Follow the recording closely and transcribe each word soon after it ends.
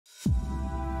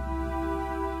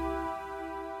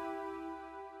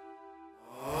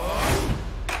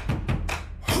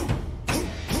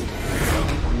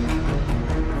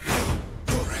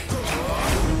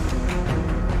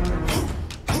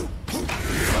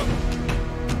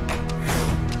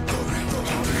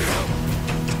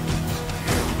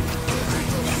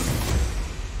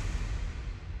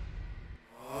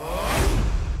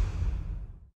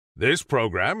This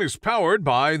program is powered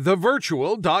by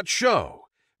thevirtual.show,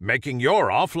 making your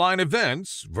offline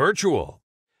events virtual.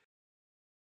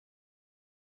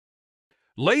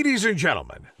 Ladies and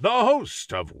gentlemen, the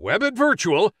host of Webit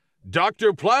Virtual,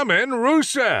 Dr. Plamen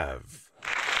Russev.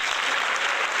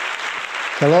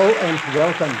 Hello and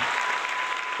welcome.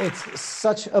 It's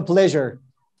such a pleasure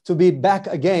to be back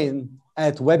again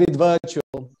at Webit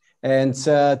Virtual and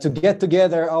to get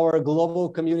together our global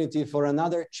community for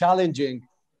another challenging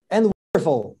and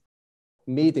wonderful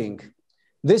meeting.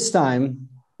 This time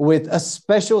with a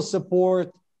special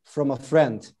support from a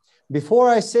friend. Before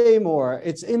I say more,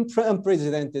 it's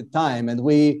unprecedented time, and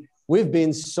we've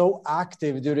been so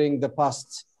active during the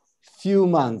past few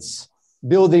months,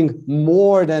 building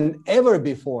more than ever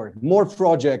before, more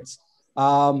projects,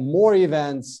 more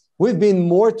events. We've been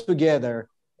more together,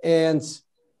 and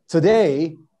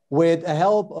today, with the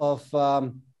help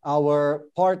of our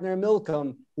partner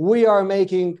Millicom, we are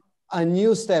making a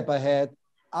new step ahead,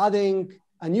 adding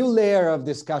a new layer of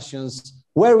discussions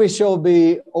where we shall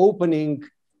be opening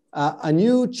a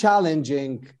new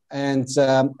challenging and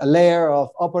a layer of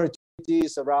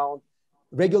opportunities around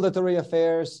regulatory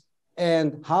affairs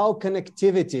and how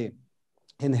connectivity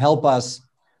can help us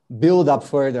build up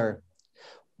further.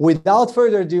 Without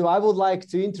further ado, I would like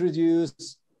to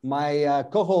introduce my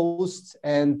co-host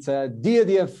and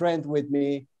dear friend with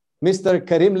me, Mr.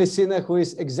 Karim Lesina, who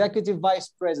is Executive Vice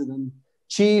President,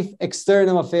 Chief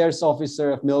External Affairs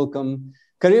Officer of Millicom.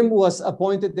 Karim was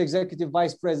appointed Executive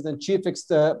Vice President, Chief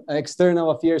External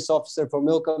Affairs Officer for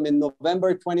Millicom in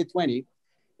November 2020.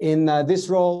 In this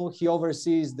role, he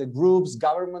oversees the group's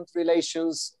government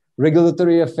relations,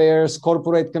 regulatory affairs,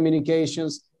 corporate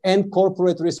communications, and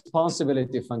corporate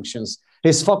responsibility functions.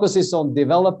 His focus is on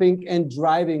developing and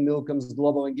driving Millicom's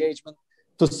global engagement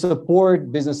to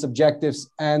support business objectives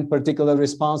and particular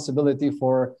responsibility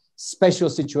for special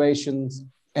situations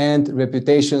and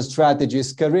reputation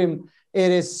strategies. Karim, it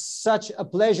is such a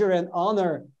pleasure and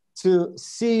honor to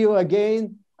see you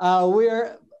again.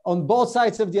 We're on both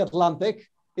sides of the Atlantic,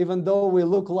 even though we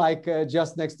look like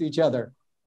just next to each other.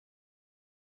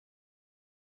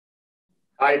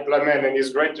 Hi, Plamen, and it's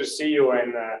great to see you,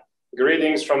 and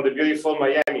greetings from the beautiful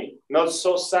Miami. Not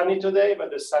so sunny today,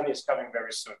 but the sun is coming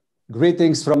very soon.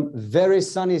 Greetings from very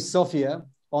sunny Sofia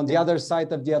on the other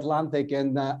side of the Atlantic,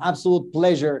 and absolute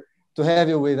pleasure to have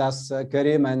you with us,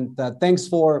 Karim, and thanks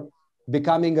for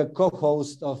becoming a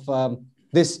co-host of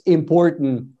this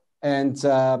important and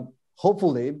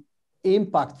hopefully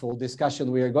impactful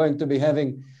discussion we are going to be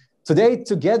having today.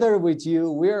 Together with you,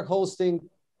 we're hosting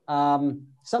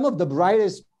some of the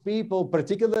brightest people,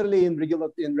 particularly in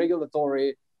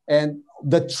regulatory, and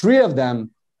the three of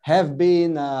them have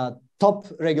been top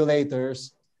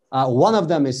regulators. One of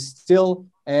them is still,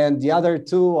 and the other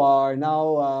two are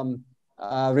now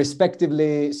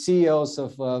respectively CEOs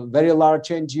of a very large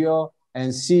NGO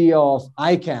and CEO of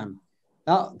ICANN.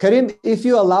 Now, Karim, if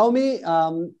you allow me,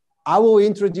 I will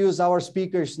introduce our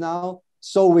speakers now,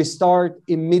 so we start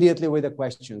immediately with the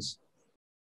questions.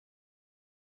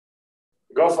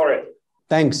 Go for it.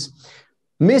 Thanks.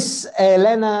 Miss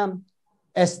Elena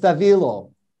Estavillo.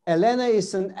 Elena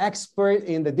is an expert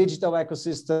in the digital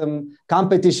ecosystem,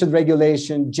 competition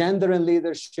regulation, gender and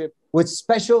leadership, with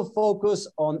special focus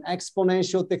on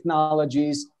exponential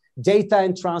technologies, data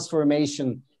and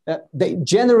transformation they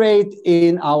generate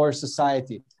in our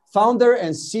society. Founder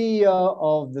and CEO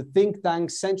of the think tank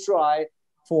Central I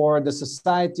for the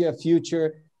Society of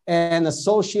Future and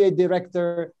Associate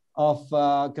Director of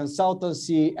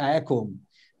consultancy ICANN.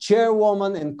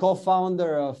 Chairwoman and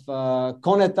co-founder of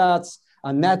contemplates,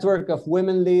 a network of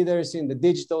women leaders in the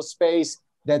digital space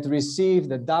that received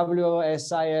the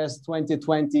WSIS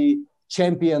 2020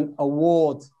 Champion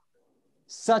Award.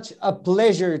 Such a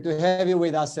pleasure to have you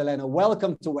with us, Elena.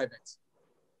 Welcome to Webit.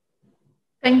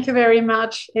 Thank you very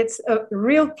much. It's a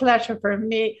real pleasure for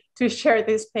me to share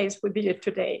this space with you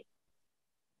today.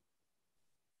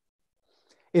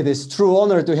 It is a true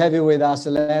honor to have you with us,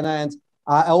 Elena. And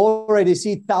I already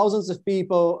see thousands of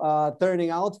people turning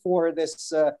out for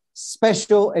this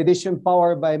special edition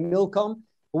powered by Millicom.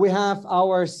 We have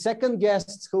our second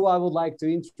guest who I would like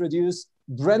to introduce,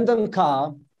 Brendan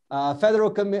Carr,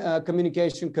 Federal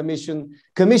Communication Commission.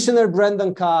 Commissioner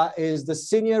Brendan Carr is the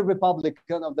senior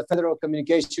Republican of the Federal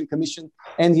Communication Commission,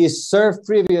 and he served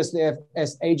previously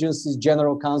as agency's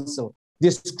general counsel.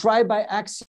 Described by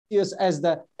Axios as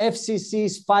the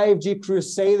FCC's 5G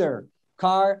crusader,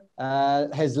 Carr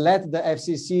has led the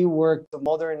FCC work to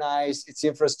modernize its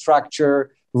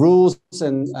infrastructure, rules,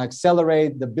 and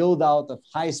accelerate the build-out of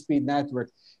high-speed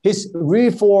networks. His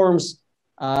reforms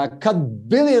cut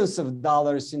billions of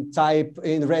dollars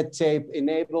in red tape,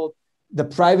 enabled the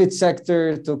private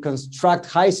sector to construct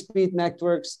high-speed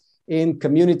networks in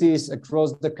communities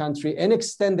across the country, and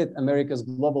extended America's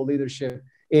global leadership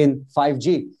in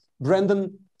 5G.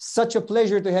 Brendan, such a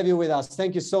pleasure to have you with us.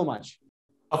 Thank you so much.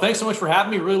 Well, thanks so much for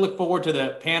having me. Really look forward to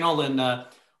the panel and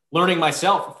learning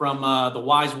myself from the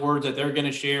wise words that they're going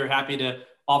to share. Happy to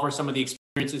offer some of the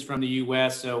experiences from the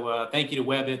U.S. So thank you to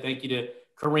Webit. Thank you to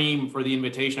Karim for the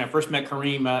invitation. I first met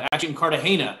Karim actually in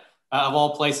Cartagena, of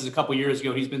all places, a couple years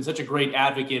ago. He's been such a great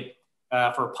advocate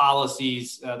for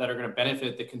policies that are going to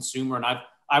benefit the consumer. And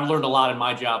I've learned a lot in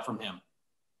my job from him.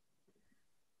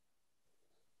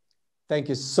 Thank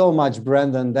you so much,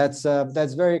 Brendan. That's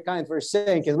very kind for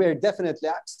saying, and we're definitely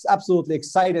absolutely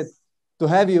excited to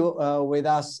have you with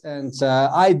us. And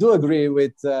I do agree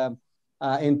with,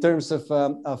 in terms of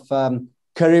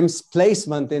Karim's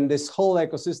placement in this whole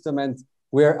ecosystem, and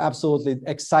we're absolutely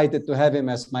excited to have him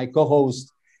as my co-host.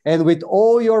 And with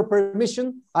all your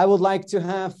permission, I would like to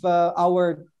have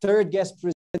our third guest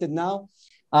presented now,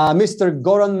 Mr.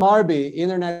 Göran Marby,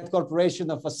 Internet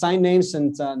Corporation of Assigned Names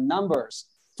and Numbers,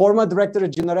 former Director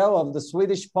General of the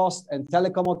Swedish Post and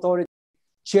Telecom Authority,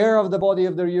 Chair of the Body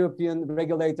of the European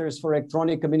Regulators for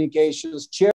Electronic Communications,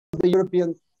 Chair of the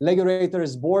European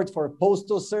Regulators Board for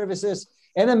Postal Services,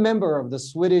 and a member of the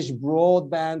Swedish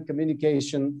Broadband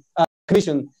Communication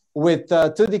Commission, with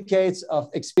 2 decades of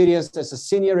experience as a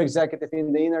senior executive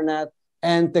in the internet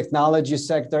and technology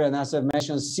sector. And as I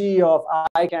mentioned, CEO of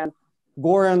ICANN.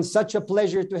 Göran, such a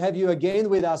pleasure to have you again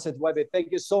with us at Webit.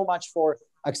 Thank you so much for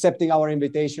accepting our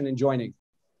invitation and joining.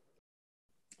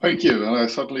 Thank you. And I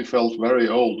suddenly felt very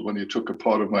old when you took a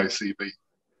part of my CV.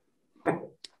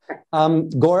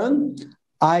 Göran,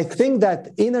 I think that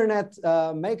internet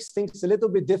makes things a little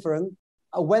bit different.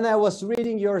 When I was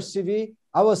reading your CV,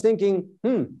 I was thinking,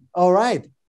 all right,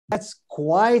 that's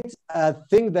quite a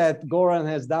thing that Göran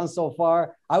has done so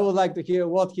far. I would like to hear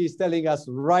what he's telling us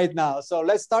right now. So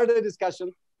let's start the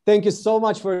discussion. Thank you so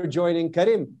much for joining.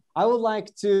 Karim, I would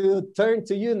like to turn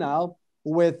to you now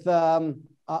with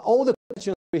all the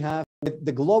questions we have, with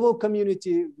the global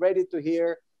community ready to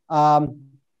hear.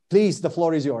 Please, the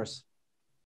floor is yours.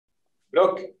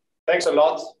 Look, thanks a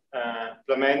lot.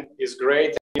 Plamen is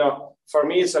great. You know, for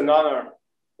me, it's an honor.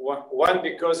 One,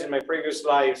 because in my previous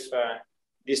life,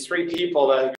 these 3 people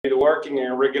that have been working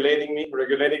and regulating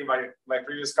my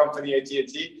previous company,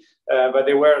 AT&T, but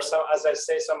they were, as I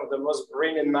say, some of the most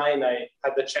brilliant minds I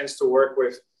had the chance to work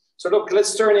with. So look,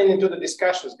 let's turn into the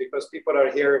discussions, because people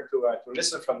are here to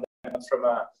listen from them,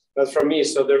 not from me.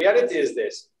 So the reality is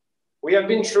this: we have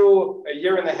been through a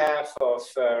year and a half of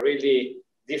really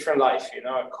different life. You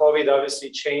know, COVID obviously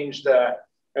changed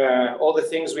all the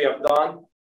things we have done.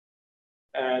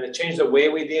 It changed the way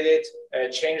we did it,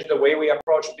 changed the way we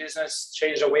approach business,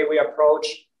 changed the way we approach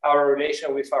our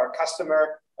relation with our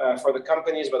customer, for the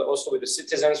companies, but also with the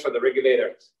citizens, for the regulator.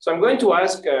 So I'm going to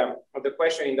ask the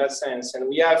question in that sense. And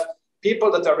we have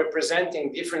people that are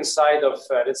representing different sides of,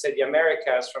 let's say, the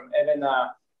Americas, from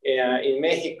Elena in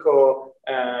Mexico,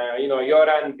 you know,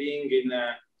 Göran being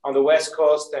on the West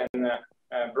Coast, and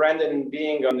Brendan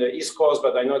being on the East Coast,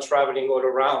 but I know traveling all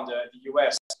around the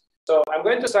US. So I'm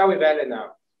going to start with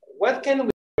Elena. What can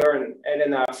we learn,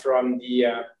 Elena, from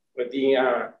the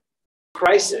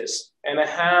crisis, and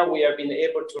how we have been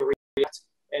able to react?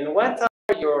 And what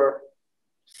are your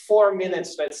 4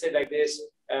 minutes, let's say like this,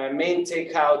 main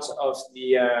takeouts of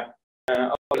the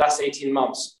last 18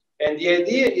 months? And the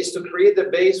idea is to create the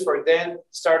base for then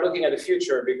start looking at the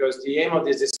future, because the aim of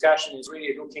this discussion is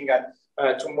really looking at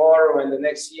tomorrow and the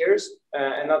next years,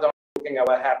 and not only looking at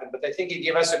what happened. But I think it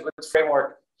gives us a good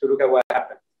framework to look at what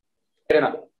happened.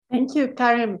 Elena. Thank you,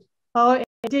 Karim. Oh,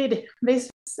 indeed,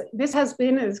 this has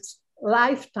been a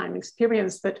lifetime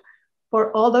experience, but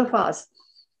for all of us.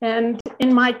 And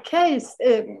in my case,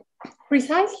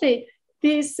 precisely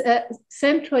this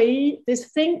this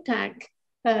think tank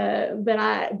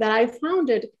that I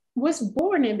founded was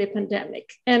born in the pandemic,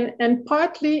 and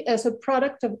partly as a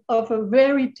product of a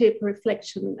very deep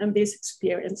reflection on this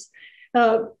experience.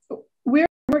 We're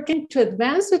working to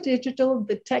advance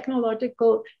the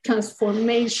technological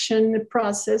transformation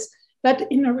process, but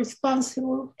in a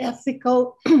responsible,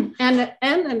 ethical, and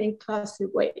an inclusive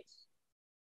way.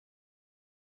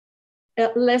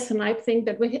 A lesson I think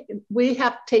that we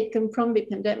have taken from the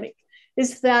pandemic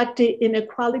is that the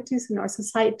inequalities in our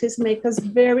societies make us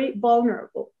very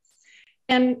vulnerable.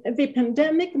 And the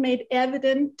pandemic made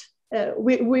evident,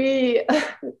 we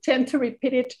tend to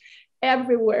repeat it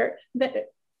everywhere, that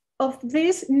of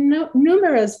these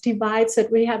numerous divides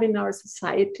that we have in our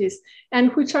societies,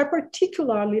 and which are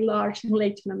particularly large in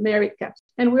Latin America.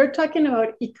 And we're talking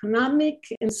about economic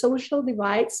and social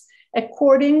divides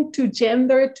according to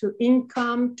gender, to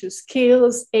income, to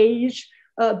skills, age,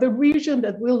 the region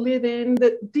that we live in,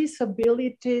 the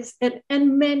disabilities,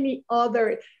 and many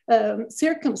other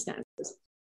circumstances.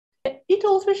 It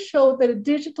also showed that a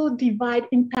digital divide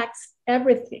impacts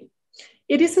everything.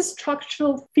 It is a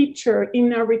structural feature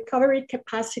in our recovery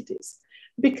capacities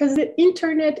because the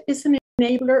internet is an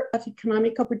enabler of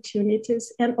economic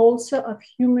opportunities and also of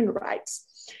human rights.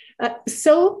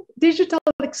 So digital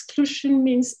exclusion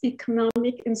means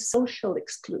economic and social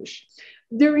exclusion.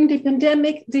 During the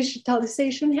pandemic,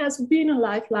 digitalization has been a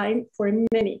lifeline for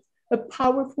many, a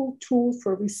powerful tool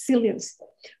for resilience,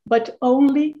 but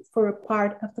only for a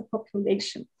part of the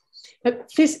population.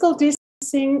 Physical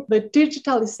distancing, the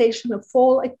digitalization of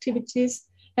all activities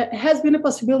has been a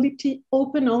possibility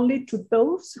open only to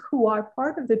those who are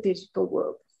part of the digital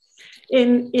world.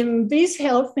 In this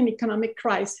health and economic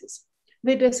crisis,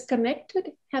 the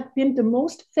disconnected have been the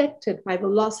most affected by the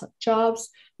loss of jobs,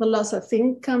 the loss of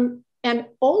income, and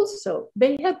also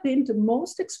they have been the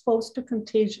most exposed to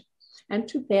contagion and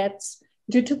to deaths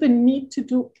due to the need to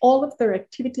do all of their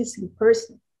activities in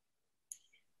person.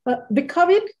 The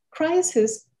COVID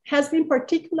crisis has been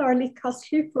particularly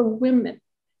costly for women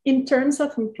in terms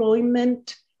of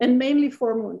employment, and mainly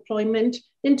formal employment,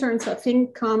 in terms of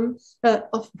income,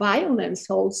 of violence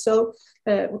also,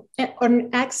 on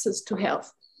access to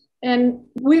health. And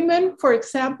women, for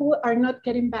example, are not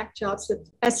getting back jobs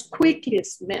as quickly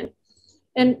as men.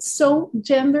 And so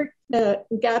gender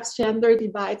gaps, gender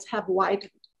divides have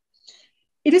widened.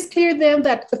 It is clear then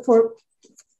that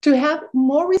to have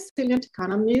more resilient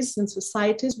economies and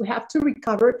societies, we have to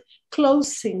recover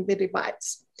closing the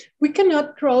divides. We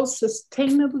cannot grow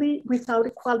sustainably without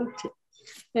equality.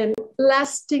 And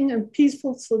lasting and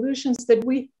peaceful solutions that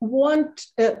we want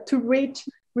to reach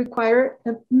require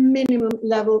a minimum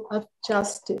level of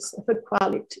justice, of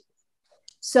equality.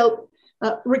 So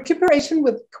recuperation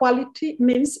with equality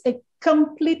means a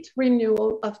complete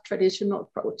renewal of traditional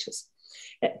approaches.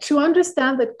 To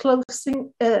understand that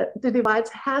closing the divides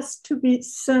has to be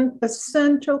a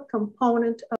central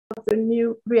component of the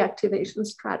new reactivation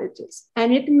strategies.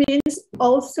 And it means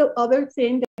also other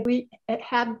things that we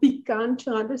have begun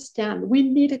to understand. We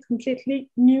need a completely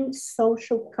new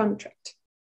social contract.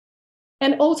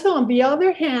 And also on the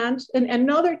other hand, and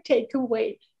another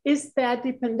takeaway is that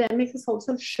the pandemic has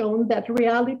also shown that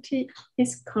reality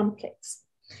is complex.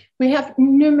 We have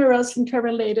numerous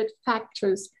interrelated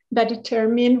factors that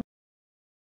determine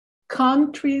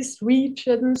countries,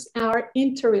 regions are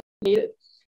interrelated.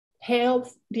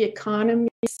 Health, the economy,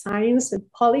 science, and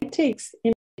politics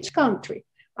in each country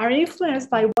are influenced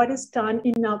by what is done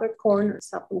in other corners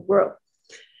of the world.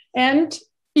 And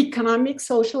economic,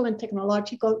 social, and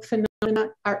technological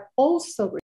phenomena are also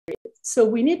related. So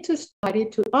we need to study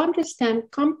to understand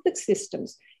complex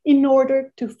systems in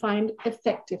order to find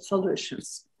effective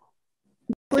solutions.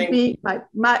 Would be my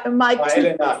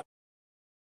Elena,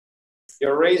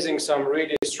 you're raising some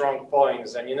really strong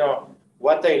points, and you know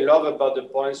what I love about the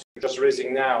points you're just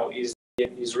raising now is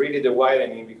really the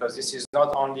widening, because this is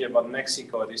not only about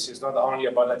Mexico, this is not only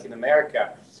about Latin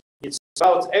America, it's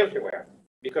about everywhere.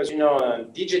 Because you know,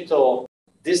 digital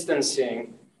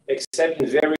distancing, except in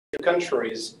very few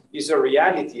countries, is a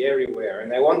reality everywhere,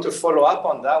 and I want to follow up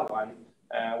on that one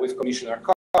with Commissioner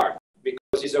Carr,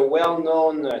 because he's a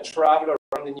well-known traveler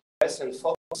around the US and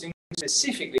focusing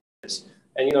specifically on this.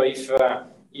 And you know,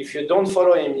 if you don't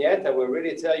follow him yet, I will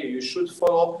really tell you, you should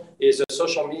follow his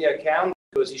social media account,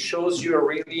 because he shows you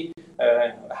really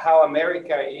how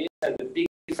America is and the big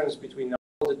difference between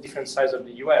all the different sides of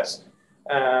the US.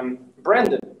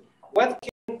 Brandon,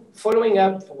 following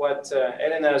up what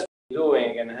Elena has been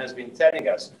doing and has been telling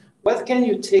us, what can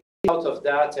you take out of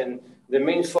that and the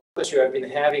main focus you have been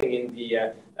having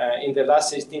in the last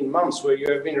 16 months, where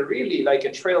you have been really like a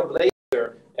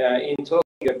trailblazer in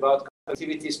talking about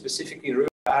connectivity, specifically in rural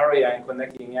area and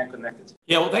connecting the unconnected?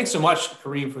 Yeah, well, thanks so much,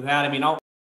 Karim, for that. I mean,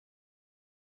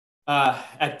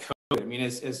 at COVID, I mean,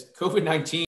 as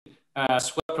COVID-19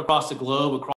 swept across the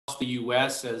globe, across the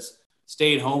U.S., as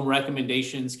stay-at-home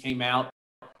recommendations came out,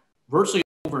 virtually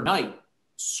overnight,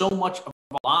 so much of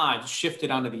our lives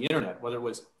shifted onto the internet, whether it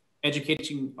was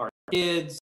educating our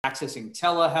kids, accessing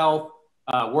telehealth,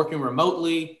 working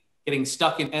remotely, getting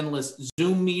stuck in endless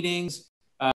Zoom meetings,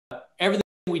 everything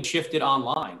we shifted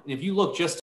online. And if you look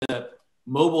just at the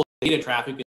mobile data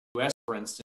traffic in the US, for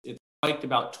instance, it spiked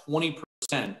about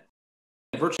 20%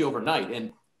 virtually overnight.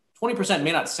 And 20%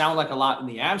 may not sound like a lot in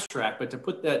the abstract, but to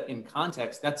put that in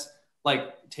context, that's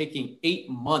like taking 8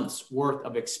 months worth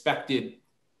of expected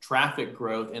traffic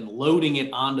growth and loading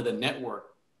it onto the network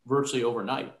virtually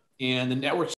overnight. And the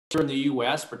networks here in the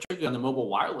US, particularly on the mobile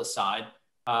wireless side,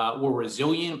 were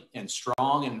resilient and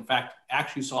strong. And in fact,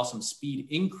 actually saw some speed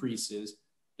increases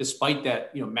despite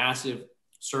that massive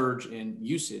surge in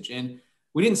usage. And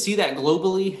we didn't see that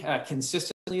globally,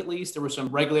 consistently at least. There were some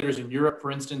regulators in Europe,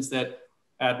 for instance, that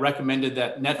had recommended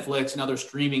that Netflix and other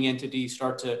streaming entities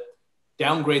start to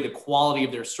downgrade the quality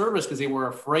of their service because they were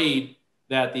afraid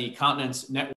that the continent's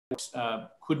networks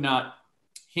could not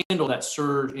handle that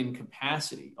surge in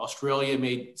capacity. Australia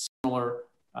made similar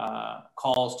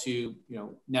calls to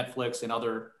Netflix and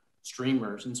other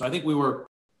streamers. And so I think we were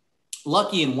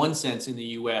lucky in one sense in the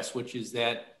US, which is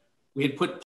that we had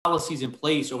put policies in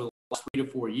place over the last 3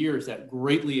 to 4 years that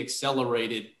greatly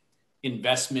accelerated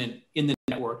investment in the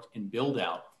network and build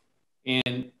out.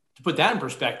 And to put that in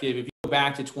perspective, if you go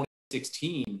back to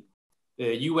 2016,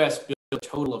 the US built a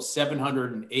total of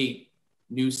 708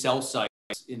 new cell sites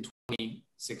in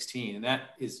 2016. And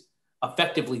that is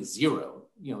effectively zero.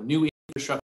 New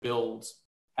infrastructure builds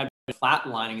have been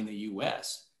flatlining in the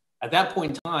US. At that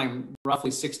point in time,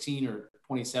 roughly 16 or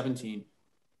 2017,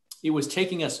 it was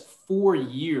taking us 4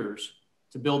 years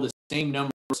to build the same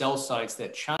number of cell sites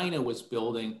that China was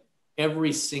building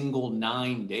every single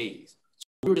 9 days. So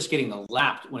we were just getting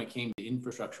lapped when it came to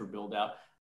infrastructure build out.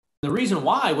 The reason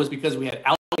why was because we had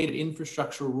outdated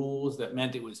infrastructure rules that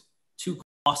meant it was too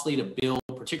costly to build,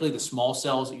 particularly the small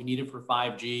cells that you needed for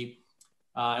 5G.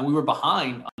 And we were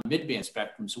behind on mid-band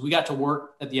spectrum. So we got to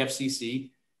work at the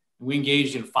FCC, and we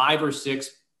engaged in 5 or 6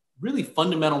 really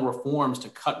fundamental reforms to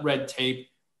cut red tape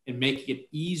and make it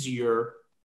easier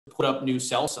to put up new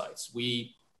cell sites.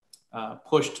 We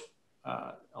pushed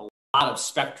a lot of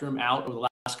spectrum out over the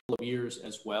last couple of years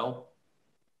as well.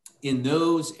 In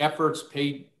those efforts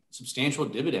paid substantial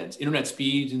dividends. Internet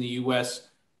speeds in the US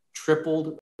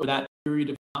tripled for that period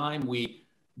of time. We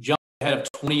jumped ahead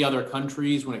of 20 other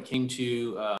countries when it came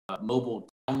to mobile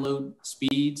download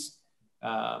speeds.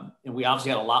 And we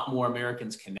obviously had a lot more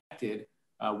Americans connected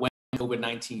when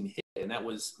COVID-19 hit. And that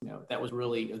was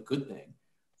really a good thing.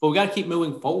 But we got to keep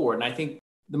moving forward. And I think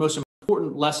the most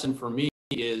important lesson for me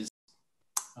is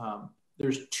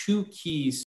there's 2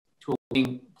 keys to a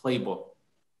winning playbook: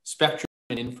 spectrum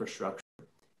and infrastructure.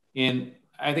 And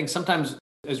I think sometimes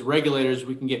as regulators,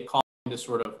 we can get caught into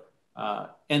sort of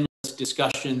endless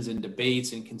discussions and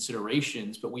debates and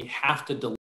considerations, but we have to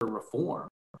deliver reform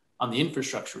on the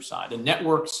infrastructure side. The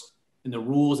networks and the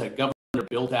rules that govern are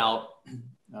built out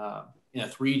in a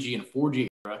 3G and 4G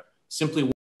era simply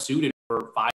weren't suited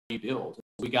for 5G build.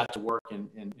 We got to work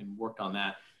and worked on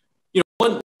that.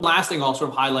 One last thing I'll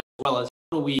sort of highlight as well is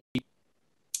how do we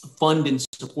fund and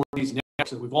support these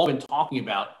networks that we've all been talking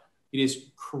about. It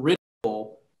is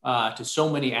critical to so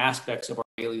many aspects of our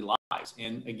daily lives.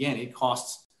 And again, it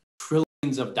costs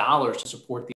trillions of dollars to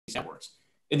support these networks.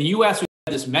 In the US, we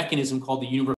have this mechanism called the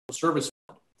Universal Service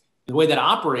Fund. The way that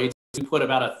operates is we put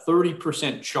about a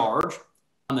 30% charge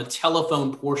on the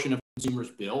telephone portion of the consumer's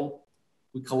bill.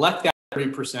 We collect that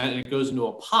 30% and it goes into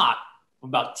a pot of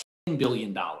about $10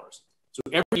 billion. So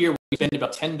every year we spend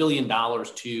about $10 billion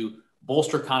to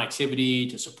bolster connectivity,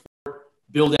 to support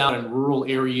build out in rural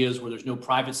areas where there's no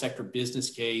private sector business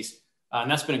case.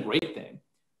 And that's been a great thing.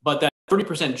 But that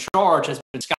 30% charge has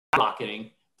been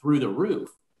skyrocketing through the roof.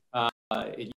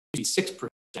 It used to be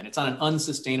 6%. It's on an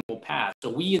unsustainable path. So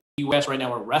we in the US right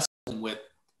now are wrestling with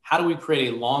how do we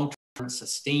create a long-term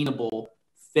sustainable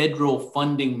federal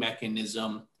funding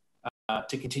mechanism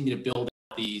to continue to build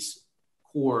out these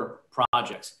core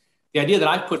projects. The idea that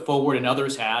I've put forward and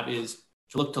others have is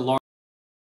to look to large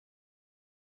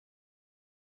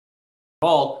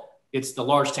it's the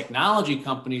large technology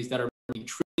companies that are making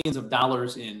trillions of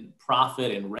dollars in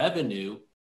profit and revenue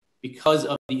because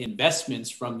of the investments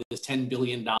from this $10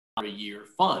 billion a year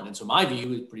fund. And so my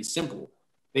view is pretty simple.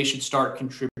 They should start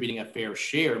contributing a fair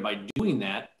share. By doing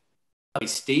that, a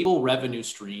stable revenue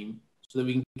stream so that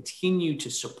we can continue to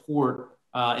support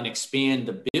and expand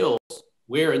the bills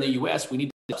where in the US we need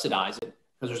to subsidize it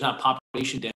because there's not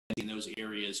population density in those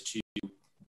areas to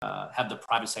have the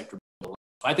private sector build.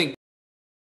 So I think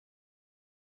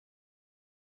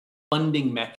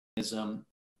funding mechanism,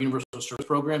 universal service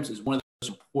programs is one of the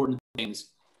most important things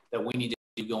that we need to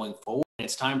do going forward. And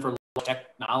it's time for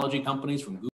technology companies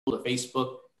from Google to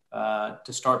Facebook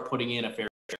to start putting in a fair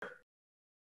share.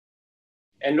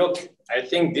 And look, I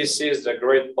think this is the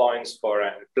great points for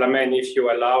Plamen. If you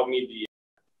allow me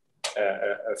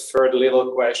a third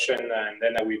little question, and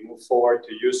then I will move forward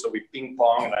to you. So we ping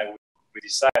pong, and I will we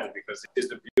decided, because it is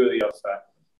the beauty of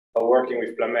working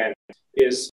with Plamen,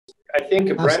 is I think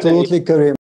Brandon... Absolutely,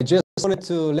 Karim. I just wanted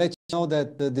to let you know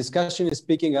that the discussion is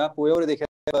picking up. We already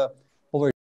have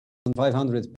over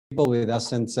 500 people with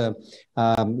us, and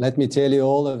let me tell you,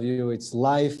 all of you, it's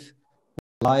live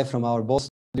from our Boston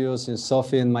studios in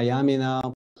Sofia and Miami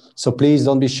now. So please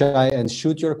don't be shy and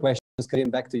shoot your questions.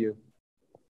 Karim, back to you.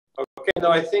 Okay,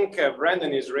 no, I think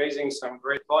Brandon is raising some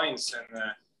great points,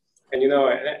 and you know,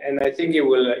 and I think it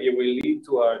will lead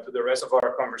to the rest of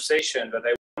our conversation. But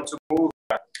I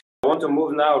want to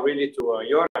move now really to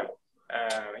Göran.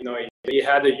 You know, he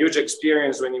had a huge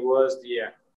experience when he was the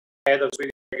head of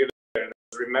Swedish regulator.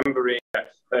 Remembering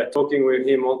talking with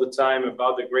him all the time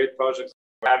about the great projects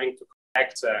we're having to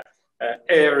connect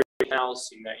every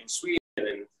house in Sweden,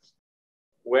 and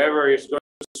whoever is going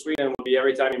to Sweden will be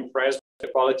every time impressed by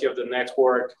the quality of the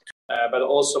network, but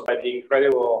also by the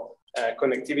incredible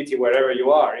connectivity wherever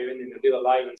you are, even in the little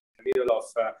islands in the middle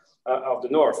of the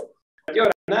north. But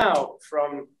Göran, now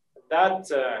from that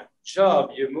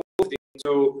job, you moved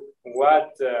into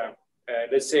what,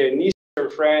 let's say, an Eastern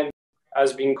friend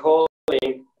has been calling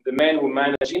the man who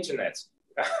manage internet,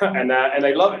 and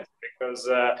I love it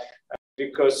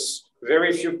because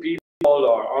very few people,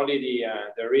 or only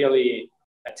the really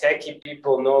techie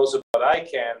people, knows about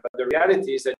ICANN. But the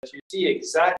reality is that you see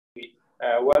exactly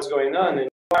what's going on, and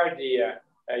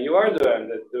you are the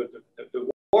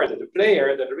ward, the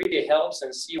player that really helps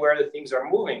and see where the things are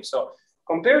moving. So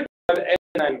compared to what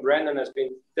Elena and Brandon has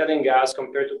been telling us,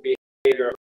 compared to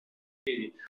behavior,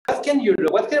 what can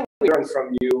we learn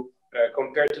from you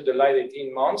compared to the last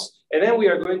 18 months? And then we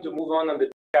are going to move on the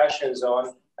discussions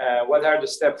on what are the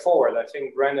steps forward. I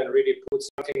think Brandon really put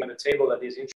something on the table that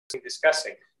is interesting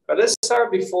discussing. But let's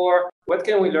start before, what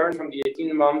can we learn from the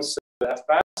 18 months that have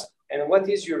passed? And what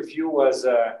is your view as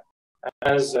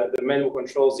the man who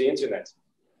controls the internet?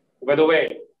 By the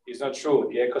way, it's not true.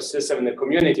 The ecosystem and the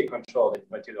community control it,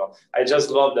 but you know, I just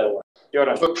love that one.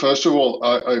 Göran. But first of all,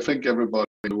 I think everybody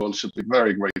in the world should be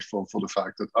very grateful for the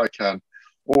fact that ICANN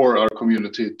or our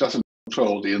community doesn't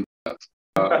control the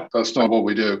internet. That's not what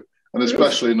we do, and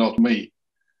especially not me.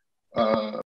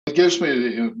 It gives me,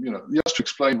 you know, just to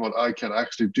explain what ICANN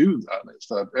actually do. Then is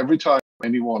that every time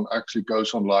anyone actually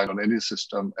goes online on any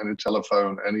system, any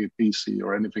telephone, any PC,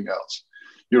 or anything else,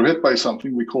 you're hit by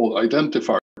something we call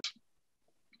identifiers.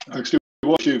 Actually,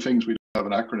 one few things we have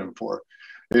an acronym for.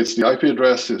 It's the IP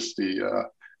address, it's the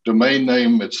domain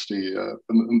name, it's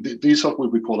these are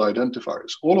what we call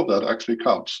identifiers. All of that actually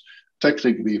comes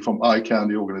technically from ICANN,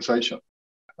 the organization.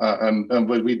 And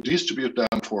when we distribute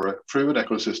them through an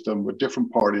ecosystem with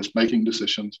different parties making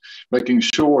decisions, making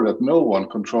sure that no one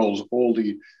controls all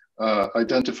the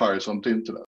identifiers on the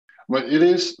internet. Well, it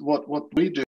is what we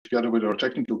do together with our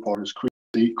technical partners, create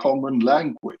the common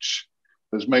language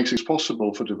that makes it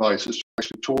possible for devices to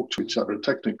actually talk to each other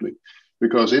technically.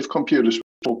 Because if computers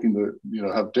talking,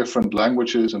 have different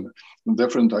languages and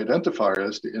different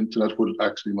identifiers, the internet will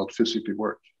actually not physically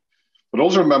work. But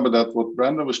also remember that what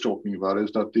Brandon was talking about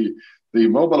is that the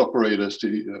mobile operators,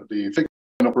 the fixed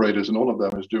operators, and all of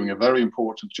them is doing a very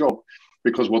important job,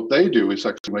 because what they do is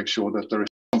actually make sure that there is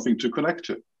something to connect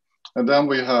to. And then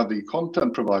we have the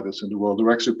content providers in the world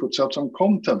who actually puts out some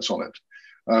contents on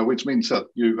it, which means that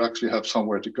you actually have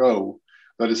somewhere to go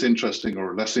that is interesting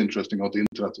or less interesting on the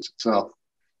internet itself.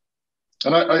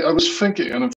 And I was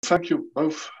thinking, and thank you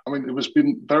both. I mean, it has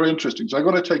been very interesting. So I'm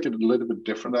going to take it a little bit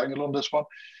different angle on this one.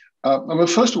 I mean,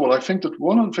 first of all, I think that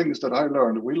one of the things that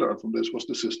we learned from this was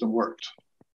the system worked.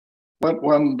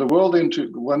 When the world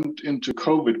went into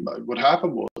COVID mode, what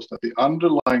happened was that the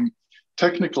underlying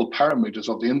technical parameters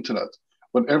of the internet,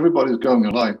 when everybody's going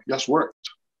online, just worked.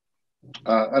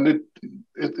 And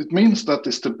it means that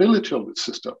the stability of the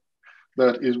system,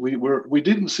 that is, we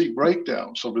didn't see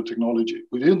breakdowns of the technology.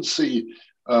 We didn't see,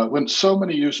 when so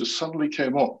many users suddenly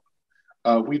came on,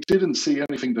 we didn't see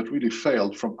anything that really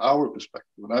failed from our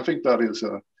perspective. And I think that is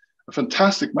a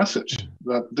fantastic message,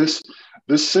 that this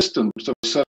system that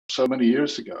was set up so many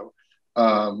years ago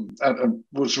and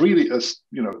was really, was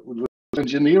an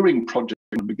engineering project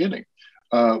in the beginning,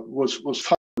 was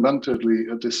fundamentally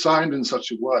designed in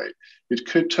such a way it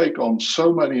could take on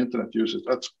so many internet users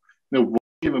at one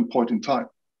given point in time.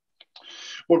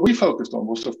 What we focused on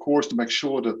was, of course, to make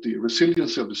sure that the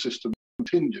resiliency of the system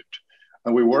continued.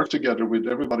 And we worked together with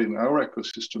everybody in our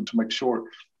ecosystem to make sure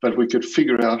that we could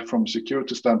figure out from a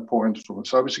security standpoint, from a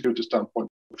cybersecurity standpoint,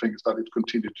 things that it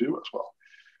continued to do as well.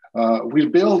 We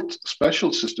built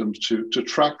special systems to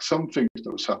track some things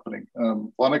that was happening.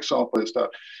 One example is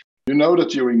that that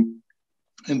during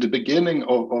in the beginning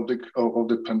of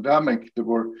the pandemic, there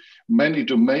were many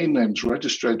domain names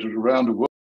registered around the world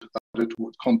that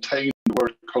would contain the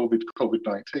word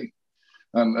COVID-19.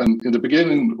 And in the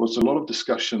beginning, there was a lot of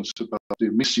discussions about the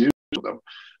misuse of them.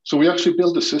 So we actually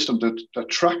built a system that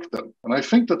tracked them. And I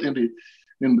think that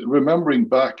in remembering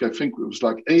back, I think it was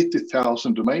like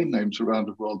 80,000 domain names around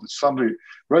the world that somebody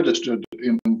registered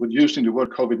with using the word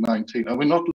COVID-19. And we're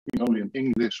not looking only in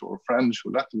English or French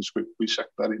or Latin script. We check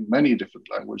that in many different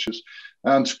languages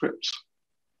and scripts.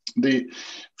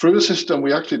 Through the system,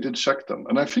 we actually did check them.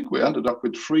 And I think we ended up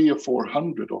with 300 or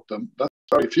 400 of them. That's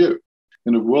very few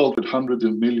in a world with hundreds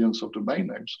of millions of domain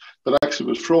names that actually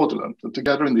was fraudulent. And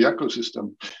together in the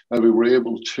ecosystem, we were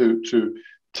able to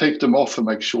take them off and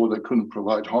make sure they couldn't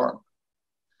provide harm.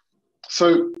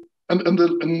 So,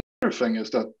 another thing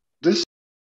is that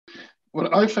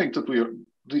when I think that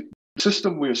the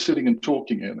system we are sitting and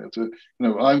talking in,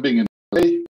 I'm being in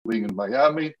LA, being in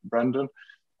Miami, Brandon,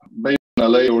 maybe in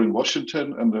LA or in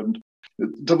Washington, and then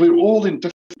that we're all in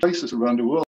different places around the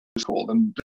world, it's called,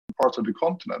 and different parts of the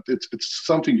continent. It's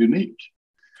something unique.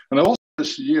 And also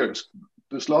this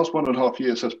last 1.5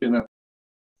 years has been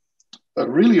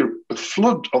really a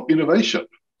flood of innovation.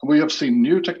 And we have seen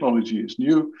new technologies,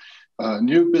 new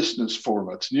business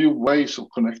formats, new ways of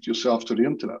connect yourself to the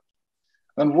internet.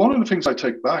 And one of the things I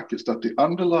take back is that the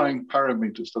underlying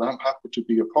parameters that I'm happy to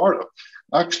be a part of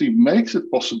actually makes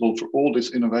it possible for all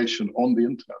this innovation on the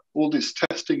internet, all this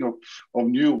testing of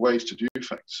new ways to do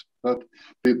things. That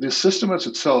the system as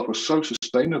itself was so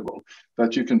sustainable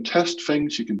that you can test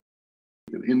things, you can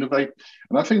innovate.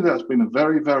 And I think that's been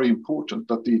very, very important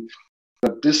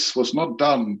that this was not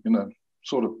done in a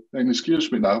sort of, and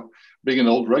excuse me now, being an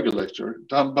old regulator,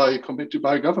 done by a committee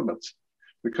by governments,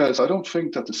 because I don't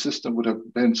think that the system would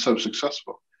have been so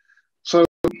successful. So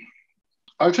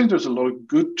I think there's a lot of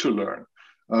good to learn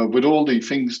with all the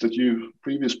things that you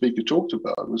previous speaker talked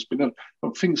about. There's been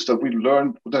things that we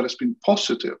learned that has been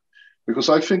positive, because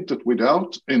I think that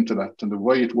without internet and the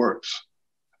way it works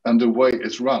and the way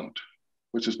it's run,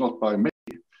 which is not by me,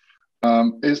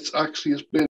 it's actually has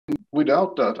been,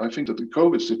 without that, I think that the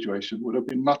COVID situation would have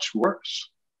been much worse.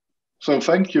 So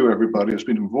thank you, everybody who's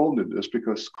been involved in this,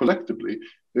 because collectively,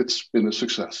 it's been a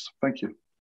success. Thank you.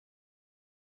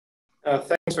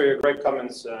 Thanks for your great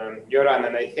comments, Göran.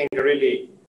 And I think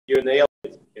really you nailed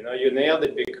it. You nailed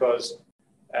it, because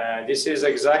this is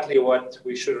exactly what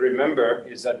we should remember,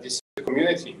 is that this is a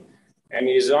community. And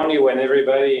it is only when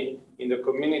everybody in the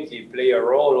community play a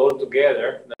role all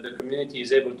together that the community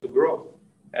is able to grow.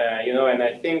 And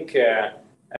I think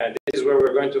this is where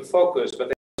we're going to focus. But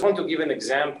I just want to give an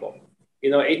example.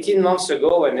 18 months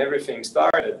ago, when everything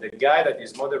started, the guy that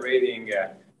is moderating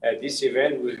this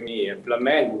event with me,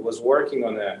 Plamen, who was working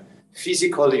on a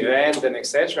physical event and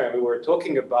etc. And we were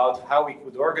talking about how we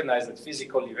could organize that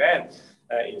physical event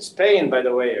in Spain, by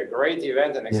the way, a great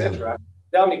event and etc.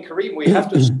 Tell me, Karim, we have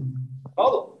to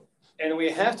follow, and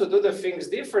we have to do the things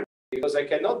differently, because I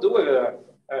cannot do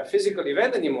a physical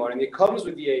event anymore. And he comes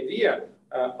with the idea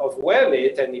of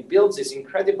Webit, and he builds this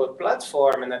incredible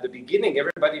platform. And at the beginning,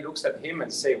 everybody looks at him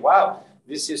and say, wow,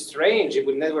 this is strange, it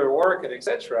will never work, and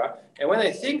etc. And when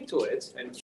I think to it,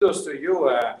 and kudos to you,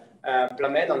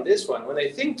 Plamen, on this one, when I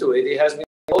think to it, he has been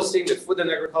hosting the Food and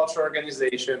Agriculture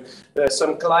Organization,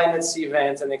 some climate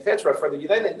events, and etc. for the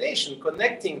United Nations,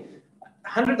 connecting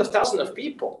hundreds of thousands of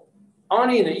people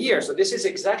only in a year. So this is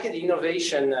exactly the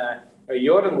innovation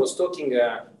Göran was talking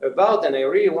about, and I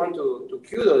really want to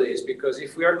kudos this, because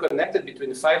if we are connected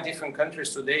between 5 different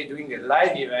countries today doing a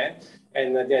live event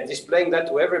and they're displaying that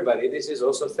to everybody, this is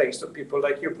also thanks to people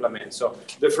like you, Plamen. So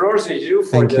the floor is you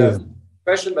for the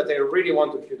question, but I really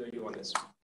want to kudos you on this.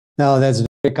 No, that's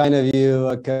very kind of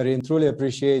you, Karim. Truly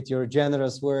appreciate your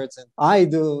generous words. And I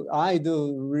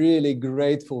do really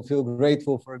feel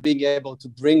grateful for being able to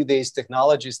bring these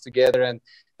technologies together. And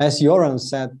as Göran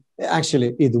said,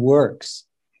 actually, it works.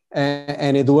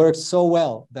 And it works so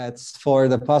well that for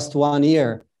the past 1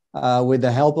 year, with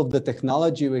the help of the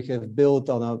technology we have built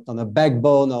on a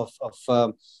backbone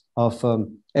of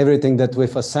everything that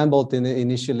we've assembled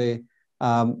initially,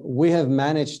 we have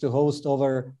managed to host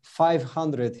over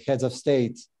 500 heads of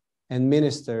state and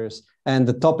ministers and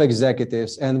the top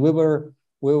executives. And we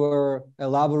were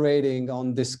elaborating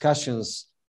on discussions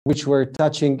which were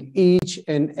touching each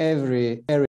and every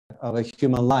area of a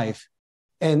human life.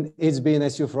 And it's been,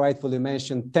 as you've rightfully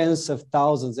mentioned, tens of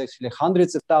thousands, actually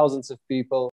hundreds of thousands of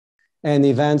people, and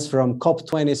events from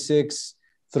COP26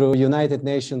 through United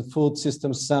Nations Food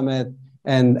Systems Summit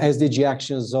and SDG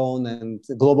Action Zone and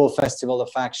Global Festival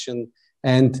of Action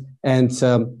and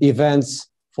events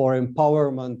for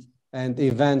empowerment and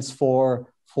events for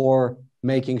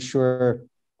making sure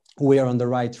we are on the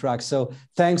right track. So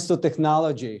thanks to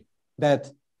technology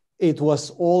that it was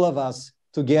all of us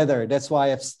together. That's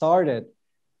why I've started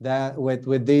that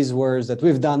with these words, that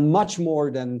we've done much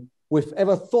more than we've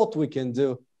ever thought we can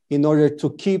do in order to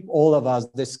keep all of us,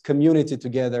 this community,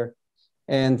 together.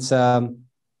 And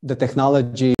the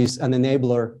technology is an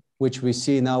enabler, which we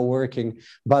see now working.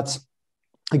 But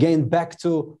again, back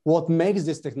to what makes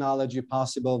this technology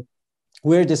possible.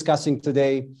 We're discussing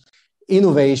today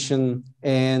innovation,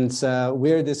 and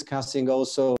we're discussing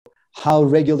also how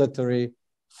regulatory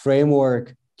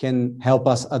framework can help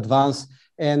us advance.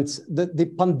 And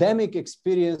the pandemic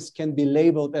experience can be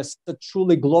labeled as a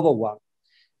truly global one.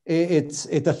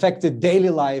 It affected daily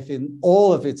life in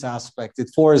all of its aspects. It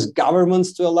forced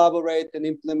governments to elaborate and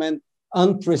implement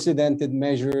unprecedented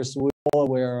measures we're all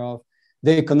aware of.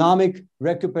 The economic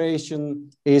recuperation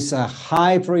is a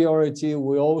high priority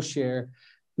we all share.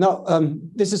 Now,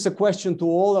 this is a question to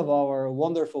all of our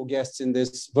wonderful guests in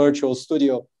this virtual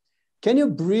studio. Can you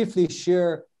briefly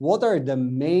share what are the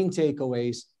main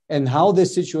takeaways and how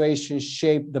this situation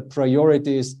shaped the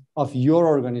priorities of your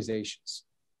organizations?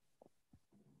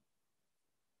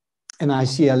 And I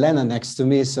see Elena next to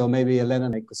me, so maybe Elena,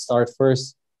 I could start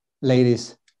first.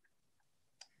 Ladies.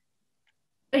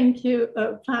 Thank you,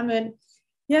 Plamen.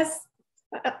 Yes,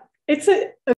 it's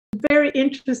a very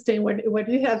interesting what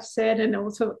you have said, and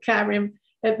also Karim,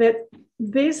 that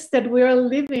this that we are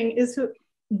living is a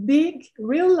big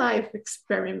real life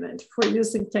experiment for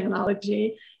using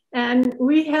technology. And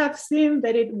we have seen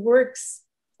that it works.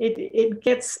 It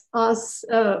gets us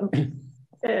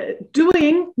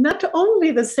doing not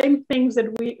only the same things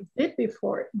that we did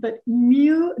before, but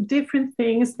new different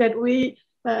things that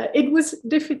it was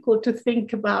difficult to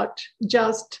think about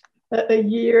just a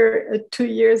year, 2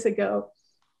 years ago.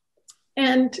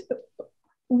 And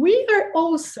we are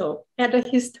also at a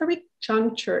historic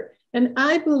juncture, and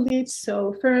I believe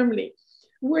so firmly.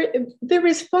 The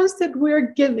response that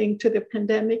we're giving to the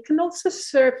pandemic can also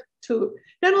serve to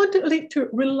not only to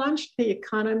relaunch the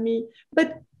economy,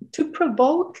 but to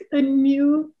provoke a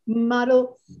new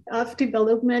model of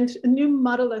development, a new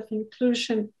model of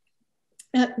inclusion.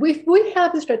 We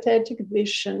have a strategic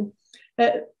vision.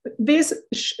 These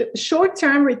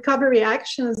short-term recovery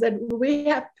actions that we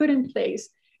have put in place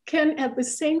can at the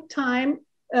same time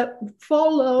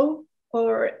follow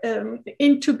or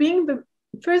into being the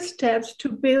first steps to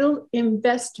build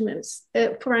investments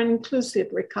for an inclusive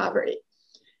recovery.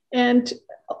 And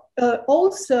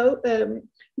also,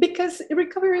 because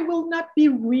recovery will not be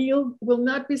real, will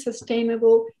not be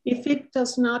sustainable if it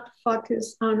does not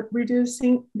focus on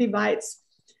reducing divides.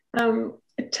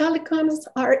 Telecoms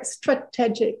are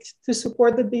strategic to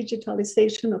support the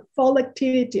digitalization of all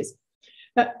activities,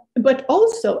 but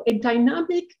also a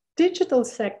dynamic digital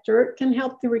sector can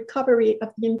help the recovery of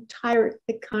the entire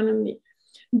economy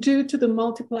due to the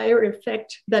multiplier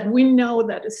effect that we know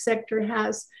that a sector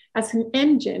has as an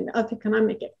engine of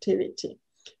economic activity.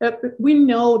 We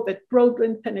know that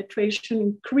broadband penetration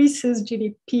increases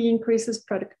GDP, increases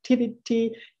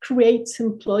productivity, creates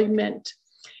employment.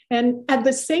 And at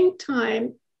the same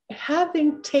time,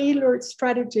 having tailored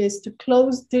strategies to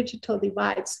close digital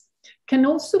divides can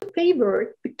also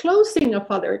favor the closing of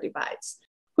other divides,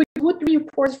 which would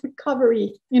reinforce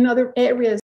recovery in other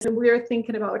areas. And we are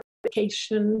thinking about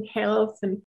education, health,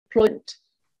 and employment.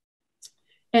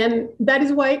 And that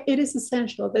is why it is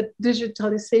essential that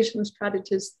digitalization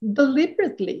strategies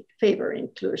deliberately favor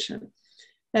inclusion.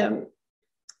 And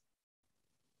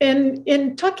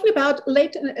in talking about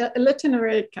Latin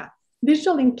America,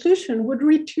 digital inclusion would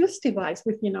reduce divides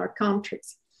within our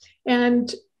countries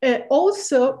and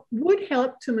also would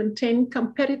help to maintain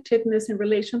competitiveness in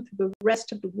relation to the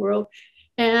rest of the world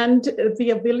and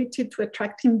the ability to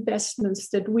attract investments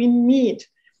that we need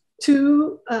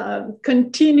to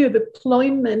continue the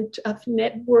deployment of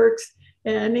networks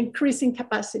and increasing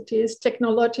capacities,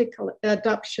 technological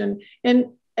adoption,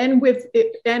 and with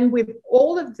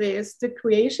all of this, the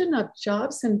creation of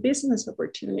jobs and business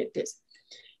opportunities.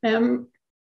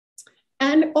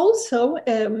 And also,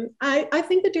 I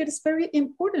think that it is very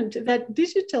important that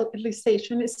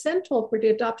digitalization is central for the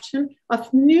adoption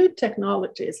of new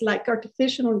technologies like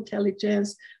artificial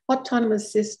intelligence,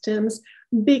 autonomous systems,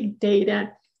 big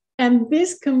data. And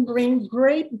this can bring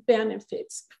great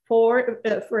benefits for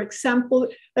example,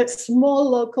 small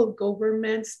local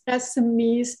governments,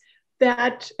 SMEs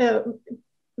that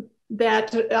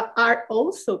are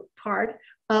also part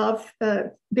of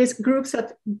these groups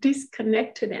of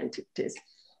disconnected entities.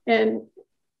 And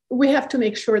we have to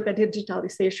make sure that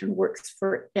digitalization works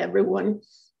for everyone.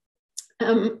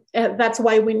 That's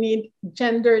why we need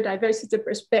gender diversity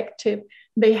perspective.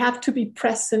 They have to be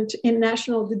present in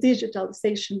national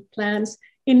digitalization plans,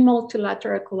 in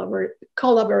multilateral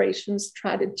collaboration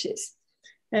strategies.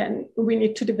 And we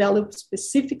need to develop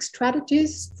specific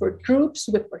strategies for groups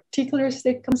with particular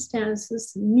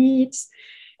circumstances, needs,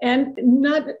 and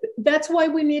that's why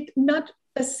we need not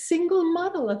a single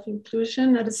model of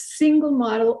inclusion, not a single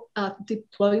model of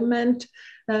deployment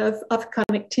of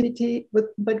connectivity,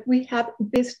 but we have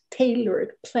these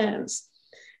tailored plans.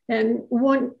 And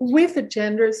one with a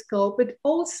gender scope, but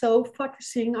also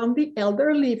focusing on the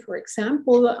elderly, for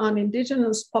example, on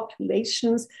indigenous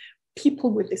populations,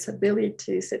 people with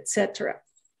disabilities, etc.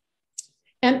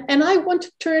 And I want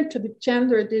to turn to the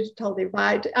gender digital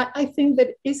divide. I think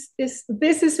that this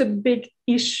is a big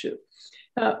issue.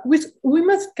 We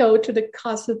must go to the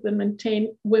causes that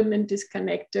maintain women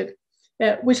disconnected,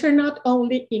 which are not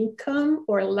only income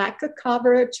or lack of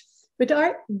coverage, but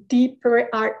are deeper,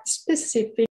 are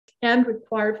specific, and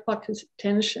require focused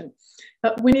attention.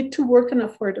 We need to work on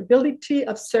affordability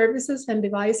of services and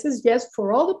devices, yes,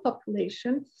 for all the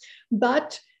population,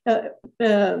 but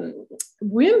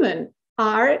women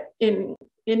are in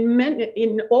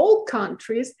all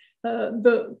countries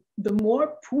the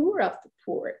more poor of the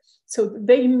poor. So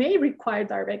they may require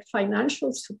direct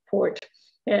financial support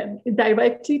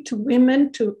directly to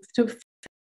women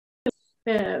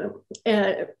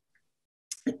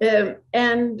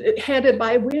and headed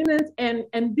by women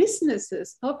and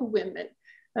businesses of women.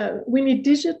 We need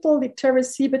digital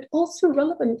literacy, but also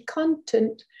relevant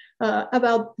content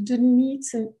about the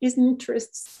needs and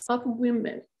interests of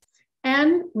women.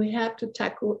 And we have to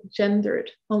tackle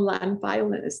gendered online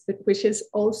violence, which is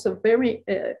also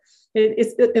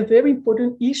it's a very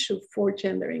important issue for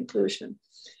gender inclusion.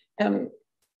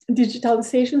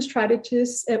 Digitalization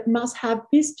strategies must have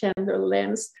this gender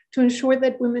lens to ensure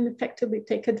that women effectively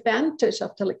take advantage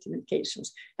of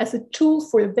telecommunications as a tool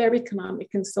for their economic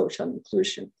and social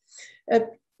inclusion.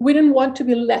 We don't want to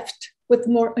be left with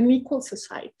more unequal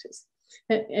societies.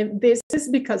 And this is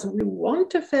because we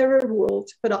want a fairer world,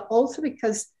 but also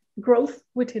because growth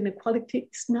with inequality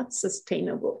is not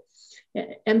sustainable.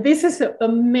 And this is a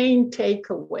main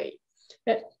takeaway.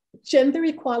 Gender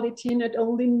equality not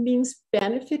only means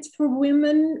benefits for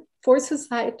women, for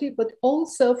society, but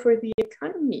also for the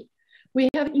economy. We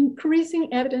have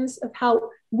increasing evidence of how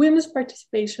women's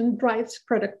participation drives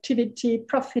productivity,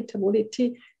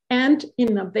 profitability, and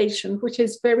innovation, which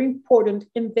is very important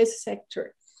in this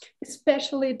sector,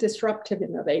 especially disruptive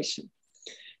innovation.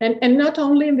 And not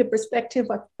only in the perspective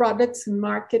of products and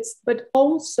markets, but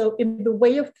also in the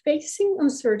way of facing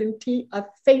uncertainty, of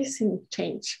facing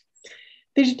change.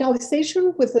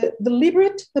 Digitalization with a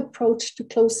deliberate approach to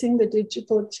closing the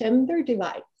digital gender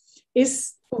divide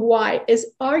is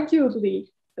arguably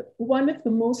one of the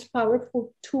most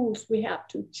powerful tools we have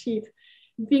to achieve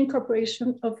the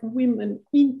incorporation of women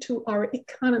into our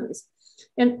economies.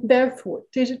 And therefore,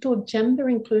 digital gender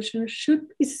inclusion should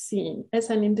be seen as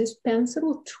an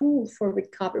indispensable tool for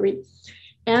recovery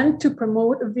and to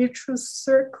promote a virtuous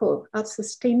circle of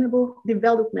sustainable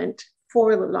development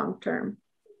for the long term.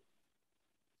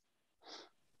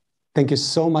 Thank you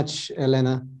so much,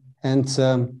 Elena. And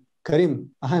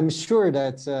Karim, I'm sure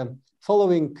that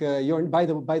following your, by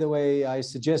the way, I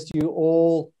suggest you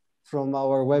all from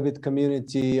our Webit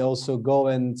community also go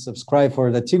and subscribe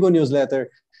for the Tigo newsletter.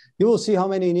 You will see how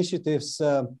many initiatives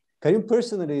Karim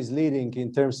personally is leading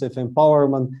in terms of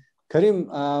empowerment. Karim,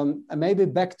 maybe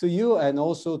back to you and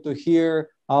also to hear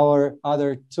our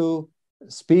other two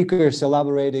speakers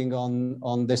elaborating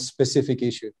on this specific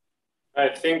issue. I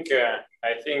think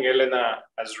Elena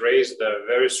has raised a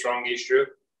very strong issue.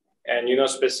 And, you know,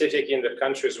 specific in the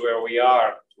countries where we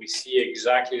are, we see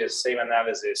exactly the same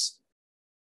analysis.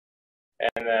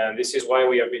 And this is why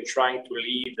we have been trying to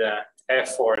lead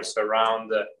efforts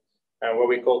around what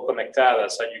we call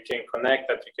conectadas, that you can connect,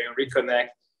 that you can reconnect.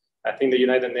 I think the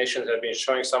United Nations have been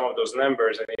showing some of those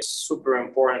numbers, and it's super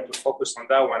important to focus on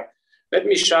that one. Let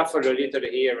me shuffle a little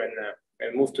here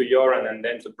and move to Göran and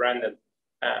then to Brandon.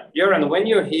 Göran, when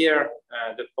you hear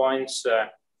the points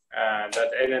that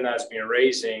Elena has been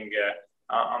raising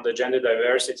on the gender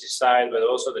diversity side, but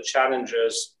also the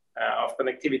challenges of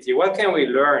connectivity, what can we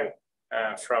learn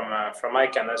from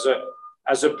ICANN?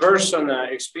 As a person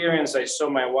experience, I saw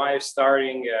my wife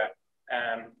starting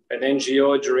an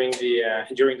NGO during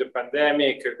the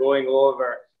pandemic, going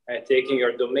over, taking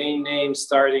her domain name,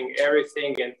 starting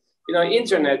everything, and you know,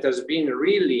 internet has been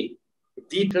really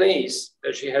the place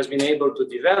that she has been able to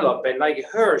develop. And like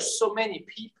her, so many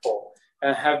people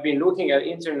have been looking at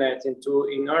internet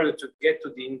in order to get to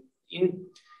the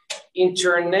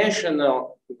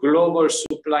international global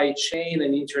supply chain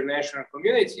and international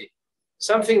community,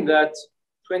 something that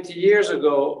 20 years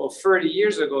ago or 30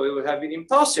 years ago, it would have been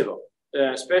impossible,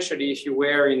 especially if you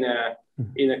were in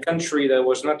a country that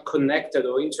was not connected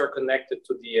or interconnected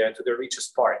to the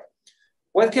richest part.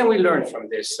 What can we learn from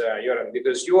this, Göran?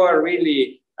 Because you are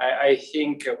really, I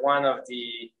think, one of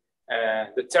the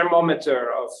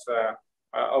thermometer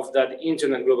of that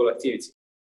internet global activity.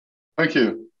 Thank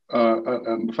you,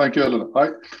 and thank you, Elena.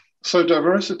 So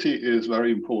diversity is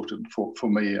very important for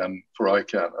me and for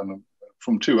ICANN, and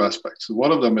from two aspects.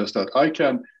 One of them is that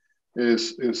ICANN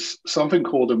is something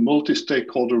called a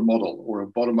multi-stakeholder model, or a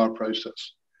bottom-up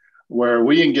process, where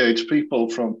we engage people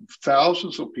from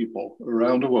thousands of people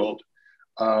around the world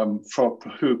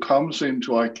who comes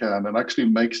into ICANN and actually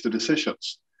makes the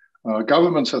decisions.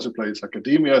 Governments has a place,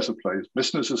 academia has a place,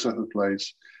 businesses has a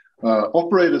place,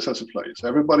 operators has a place.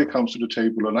 Everybody comes to the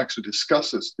table and actually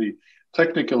discusses the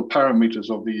technical parameters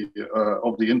of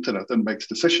the internet and makes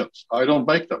decisions. I don't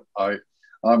make them.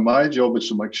 My job is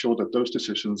to make sure that those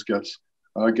decisions gets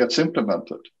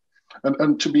implemented.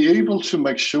 And to be able to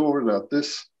make sure that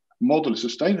this model is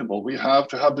sustainable, we have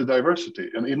to have the diversity,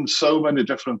 and in so many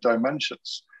different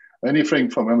dimensions. Anything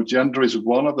from gender is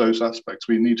one of those aspects.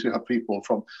 We need to have people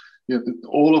from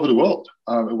all over the world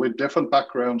with different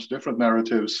backgrounds, different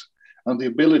narratives, and the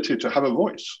ability to have a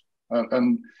voice.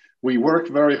 And we work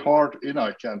very hard in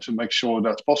ICANN to make sure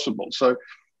that's possible. So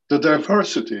the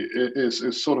diversity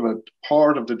is sort of a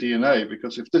part of the DNA,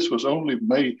 because if this was only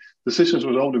made, decisions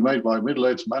were only made by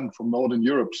middle-aged men from Northern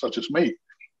Europe, such as me,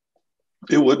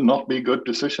 it would not be good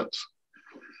decisions.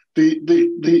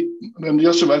 And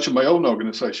just to mention my own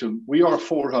organization, we are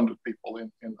 400 people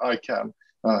in ICANN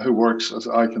who works as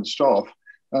ICANN staff,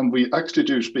 and we actually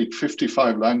do speak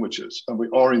 55 languages, and we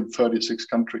are in 36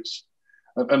 countries.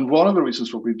 And one of the reasons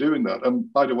for we doing that,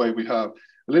 and by the way, we have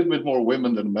a little bit more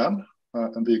women than men,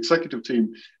 and the executive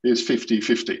team is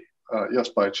 50-50,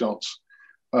 just by chance,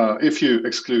 if you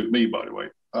exclude me, by the way.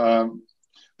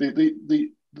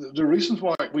 The reasons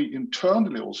why we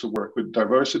internally also work with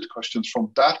diversity questions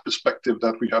from that perspective,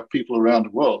 that we have people around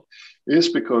the world, is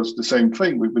because the same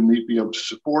thing, we will need to be able to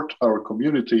support our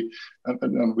community,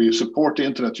 and we support the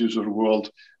internet users of the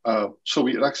world, so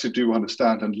we actually do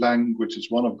understand, and language is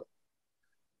one of them.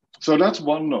 So that's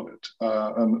one of it,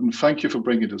 and thank you for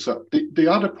bringing this up. The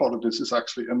other part of this is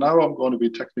actually, and now I'm going to be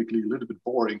technically a little bit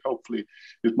boring, hopefully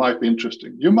it might be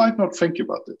interesting. You might not think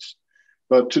about this,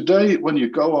 but today, when you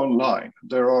go online,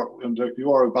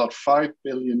 you are about 5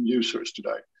 billion users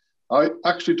today. I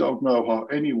actually don't know how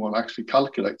anyone actually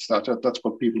calculates that. That's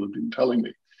what people have been telling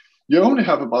me. You only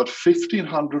have about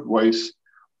 1,500 ways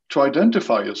to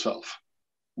identify yourself.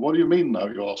 What do you mean now,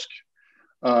 you ask?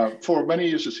 For many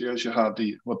users here, you have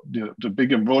the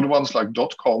big and broad ones like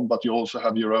 .com, but you also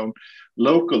have your own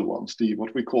local ones,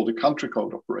 what we call the country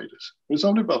code operators. There's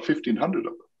only about 1,500 of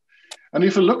them. And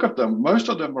if you look at them, most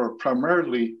of them are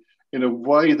primarily in a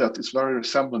way that is very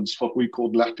resemblance what we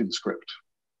call Latin script.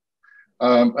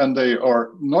 And they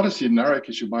are not as generic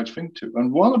as you might think to.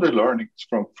 And one of the learnings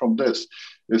from this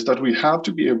is that we have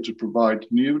to be able to provide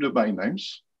new domain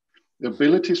names, the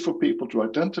abilities for people to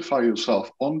identify yourself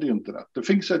on the internet, the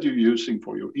things that you're using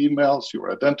for your emails,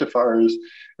 your identifiers,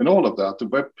 and all of that, the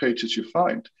web pages you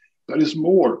find. That is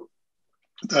more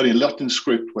than in Latin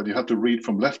script, where you have to read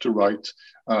from left to right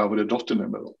with a dot in the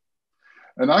middle.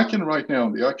 And ICANN right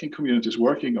now, the ICANN community is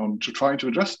working on trying to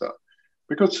address that.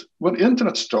 Because when the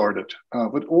internet started,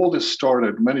 when all this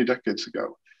started many decades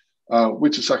ago,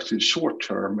 which is actually short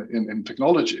term in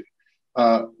technology,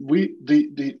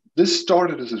 this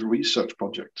started as a research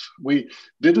project. We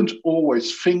didn't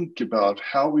always think about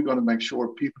how we're going to make sure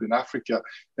people in Africa,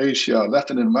 Asia,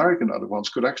 Latin America, and other ones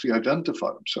could actually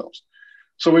identify themselves.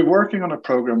 So we're working on a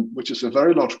program, which is a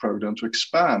very large program, to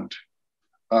expand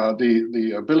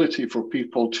the ability for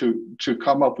people to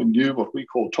come up with new, what we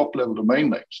call top-level domain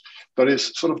names, that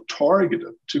is sort of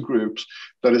targeted to groups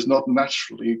that is not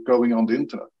naturally going on the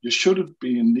internet. You shouldn't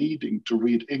be needing to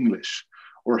read English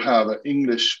or have an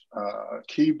English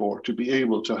keyboard to be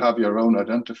able to have your own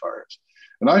identifiers.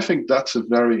 And I think that's a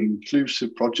very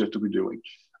inclusive project that we're doing.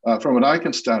 From an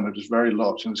ICANN standard, is very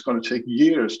large, and it's going to take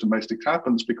years to make it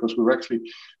happen, because we're actually,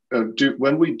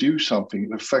 when we do something,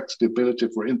 it affects the ability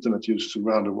for internet users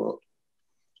around the world.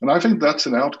 And I think that's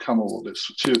an outcome of all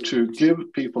this, to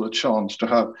give people a chance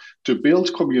to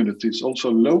build communities, also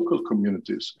local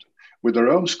communities, with their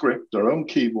own script, their own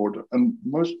keyboard, and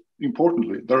most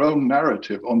importantly, their own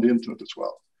narrative on the internet as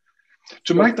well.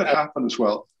 To make that happen as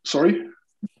well, sorry?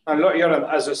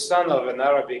 Göran, as a son of an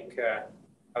Arabic,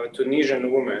 of a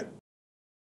Tunisian woman,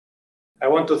 I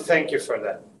want to thank you for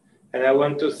that. And I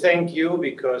want to thank you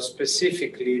because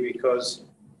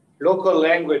local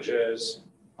languages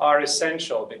are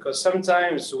essential, because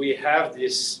sometimes we have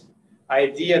this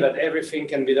idea that everything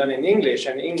can be done in English,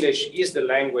 and English is the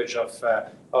language of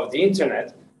the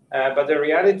internet. But the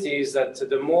reality is that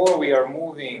the more we are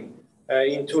moving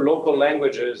into local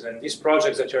languages, and these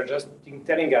projects that you're just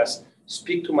telling us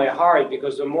speak to my heart,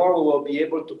 because the more we will be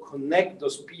able to connect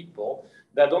those people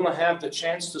that don't have the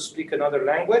chance to speak another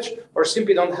language or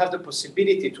simply don't have the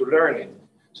possibility to learn it.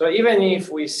 So even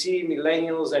if we see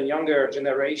millennials and younger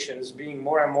generations being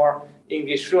more and more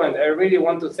English fluent, I really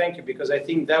want to thank you, because I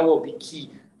think that will be key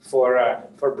for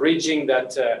bridging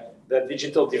that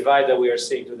digital divide that we are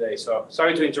seeing today. So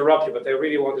sorry to interrupt you, but I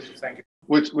really wanted to thank you.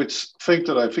 Which think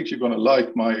that I think you're going to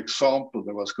like my example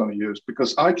that I was going to use,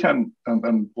 because ICANN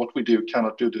and what we do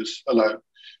cannot do this alone.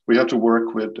 We have to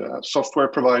work with software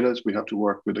providers, we have to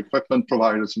work with equipment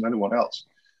providers and anyone else.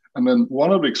 And then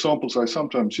one of the examples I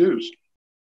sometimes use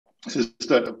is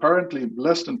that apparently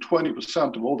less than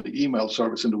 20% of all the email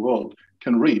service in the world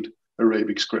can read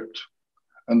Arabic script.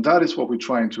 And that is what we're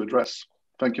trying to address.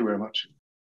 Thank you very much.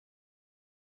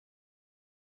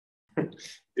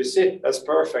 You see, that's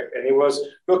perfect. And it was,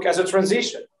 look, as a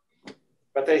transition,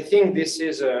 but I think this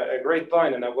is a great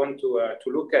point, and I want to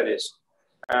look at this.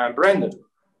 Brandon,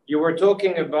 you were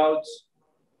talking about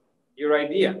your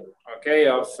idea, okay,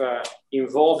 of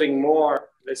involving more,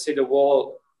 let's say, the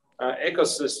whole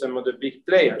ecosystem of the big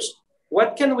players.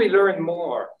 What can we learn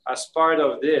more as part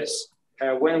of this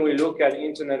when we look at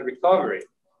internet recovery?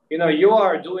 You know, you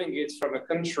are doing it from a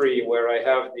country where I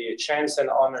have the chance and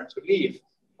honor to live,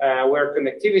 where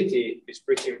connectivity is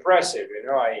pretty impressive. You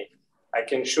know, I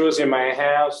can choose in my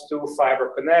house 2 fiber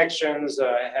connections.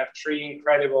 I have 3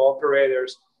 incredible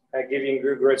operators giving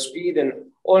good great speed, and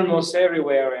almost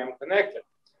everywhere I am connected.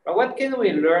 But what can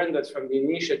we learn that from the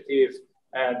initiative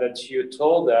that you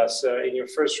told us in your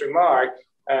first remark,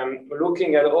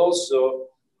 looking at also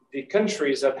the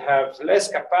countries that have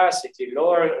less capacity,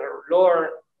 lower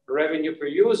revenue per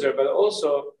user, but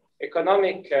also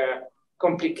economic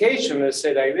complication, let's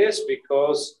say like this,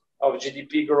 because of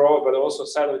GDP growth, but also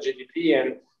side of GDP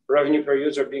and revenue per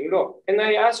user being low. And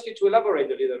I ask you to elaborate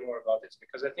a little more about this,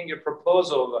 because I think your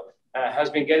proposal has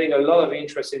been getting a lot of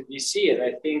interest in DC, and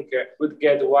I think would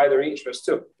get wider interest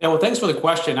too. Yeah, well, thanks for the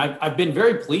question. I've been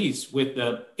very pleased with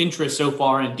the interest so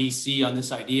far in DC on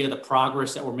this idea, the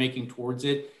progress that we're making towards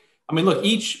it. I mean, look,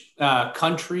 each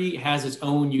country has its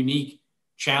own unique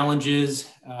challenges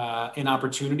and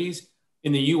opportunities.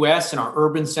 In the US and our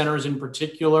urban centers in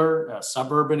particular,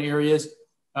 suburban areas,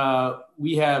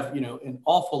 we have, you know, an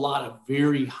awful lot of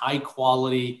very high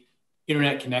quality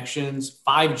internet connections.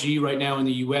 5G right now in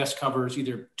the US covers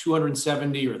either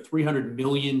 270 or 300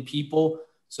 million people.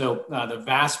 So the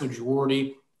vast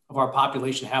majority of our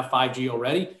population have 5G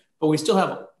already, but we still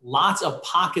have lots of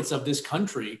pockets of this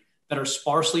country that are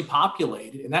sparsely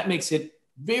populated. And that makes it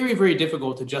very, very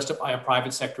difficult to justify a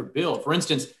private sector build. For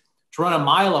instance, to run a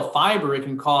mile of fiber, it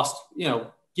can cost, you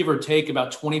know, give or take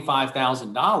about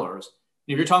 $25,000.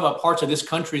 If you're talking about parts of this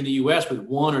country in the US with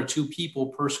 1 or 2 people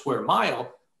per square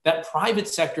mile, that private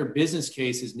sector business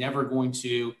case is never going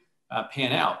to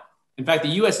pan out. In fact, the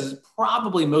US is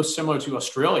probably most similar to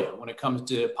Australia when it comes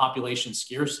to population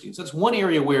scarcity. So that's one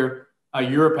area where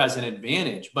Europe has an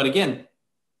advantage. But again,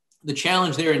 the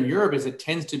challenge there in Europe is it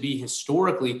tends to be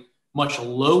historically much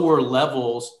lower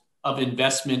levels of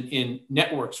investment in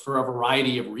networks for a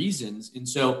variety of reasons. And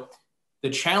so the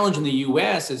challenge in the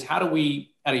US is how do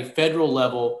we, at a federal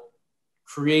level,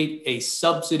 create a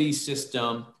subsidy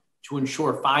system to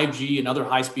ensure 5G and other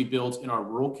high-speed builds in our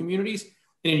rural communities.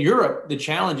 And in Europe, the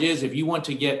challenge is if you want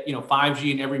to get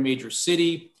 5G in every major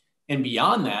city and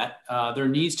beyond that, there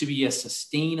needs to be a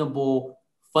sustainable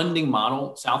funding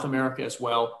model, South America as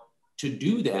well, to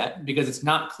do that, because it's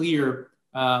not clear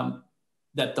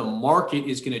that the market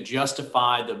is going to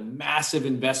justify the massive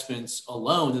investments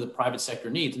alone that the private sector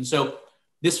needs. And so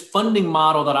this funding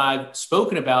model that I've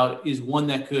spoken about is one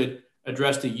that could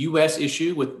address the US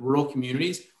issue with rural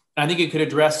communities. And I think it could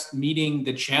address meeting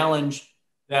the challenge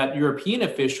that European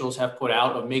officials have put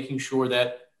out of making sure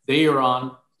that they are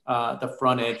on the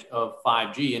front edge of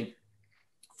 5G. And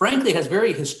frankly, it has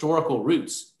very historical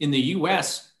roots. In the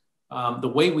US,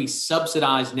 the way we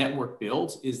subsidize network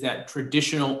builds is that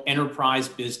traditional enterprise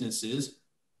businesses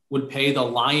would pay the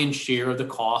lion's share of the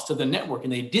cost of the network.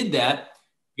 And they did that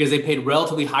because they paid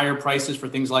relatively higher prices for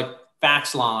things like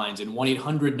fax lines and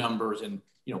 1-800 numbers and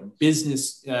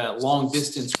business long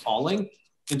distance calling.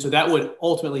 And so that would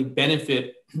ultimately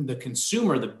benefit the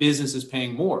consumer. The business is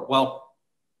paying more. Well,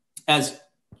 as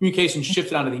communication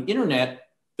shifted onto the internet,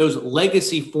 those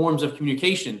legacy forms of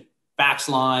communication fax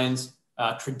lines,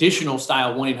 traditional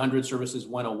style 1-800 services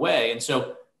went away. And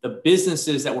so the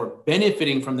businesses that were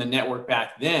benefiting from the network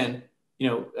back then,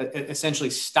 essentially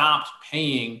stopped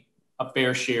paying a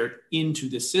fair share into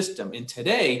the system. And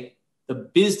today, the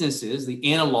businesses,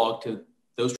 the analog to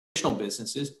those traditional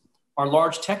businesses, are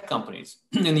large tech companies.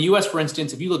 In the US, for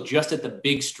instance, if you look just at the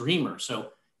big streamers, so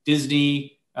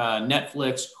Disney,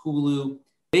 Netflix, Hulu,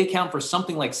 they account for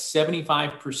something like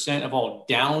 75% of all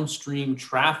downstream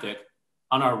traffic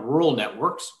on our rural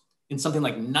networks and something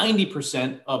like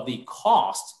 90% of the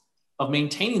cost of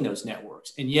maintaining those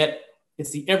networks. And yet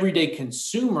it's the everyday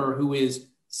consumer who is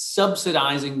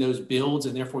subsidizing those builds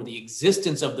and therefore the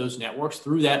existence of those networks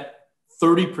through that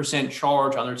 30%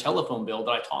 charge on their telephone bill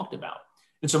that I talked about.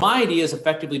 And so my idea is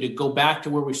effectively to go back to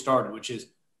where we started, which is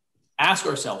ask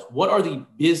ourselves, what are the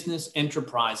business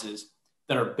enterprises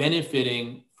that are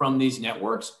benefiting from these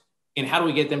networks? And how do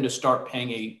we get them to start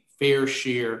paying a fair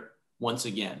share once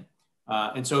again?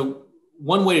 And so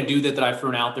one way to do that I've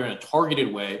thrown out there in a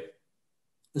targeted way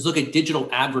is look at digital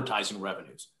advertising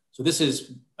revenues. So this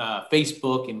is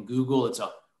Facebook and Google. It's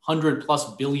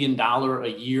 $100+ billion a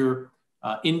year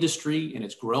industry, and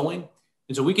it's growing.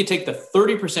 And so we could take the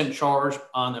 30% charge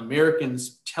on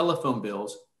Americans' telephone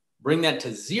bills, bring that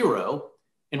to zero,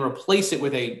 and replace it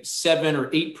with a 7 or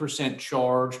 8%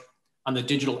 charge on the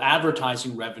digital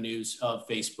advertising revenues of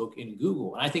Facebook and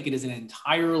Google. And I think it is an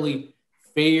entirely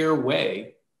fair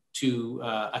way to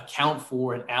account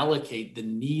for and allocate the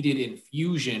needed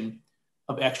infusion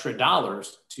of extra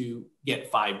dollars to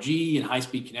get 5G and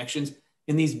high-speed connections.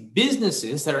 And these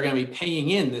businesses that are going to be paying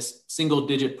in this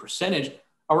single-digit percentage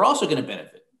are also going to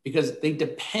benefit because they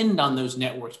depend on those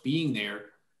networks being there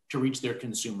to reach their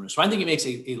consumers. So I think it makes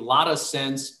a lot of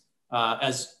sense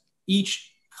as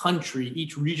each country,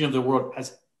 each region of the world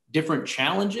has different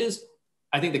challenges.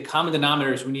 I think the common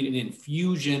denominator is we need an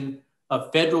infusion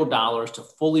of federal dollars to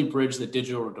fully bridge the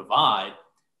digital divide,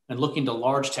 and looking to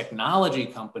large technology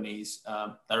companies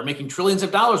that are making trillions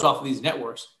of dollars off of these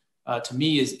networks, to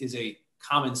me is a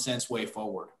common sense way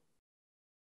forward.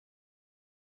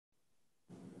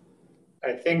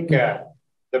 I think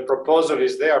the proposal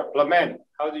is there. Plamen,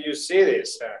 how do you see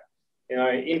this?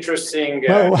 Interesting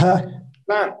plan.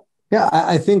 Yeah,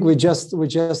 I think we just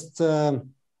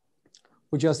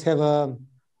have a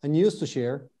news to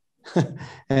share,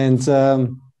 and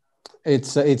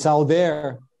it's out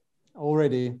there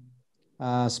already,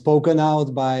 spoken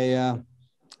out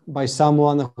by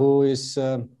someone who is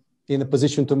in a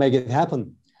position to make it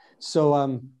happen. So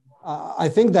I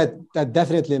think that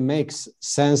definitely makes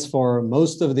sense for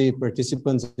most of the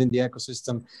participants in the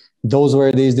ecosystem. Those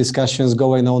were these discussions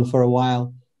going on for a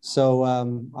while. So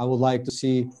I would like to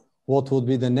see what would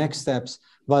be the next steps.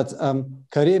 But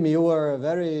Karim, you were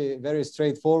very, very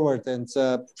straightforward and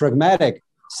pragmatic,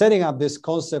 setting up this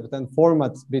concept and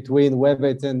format between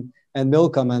Webit and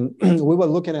Millicom. And we were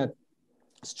looking at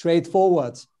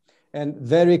straightforward and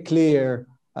very clear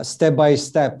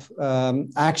step-by-step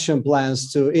action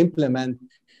plans to implement.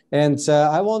 And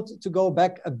I want to go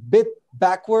back a bit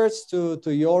backwards to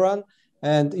Göran,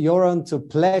 and Göran, to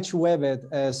pledge Webit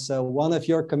as one of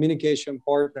your communication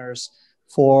partners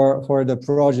for the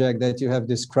project that you have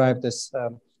described as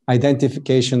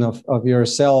identification of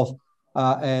yourself.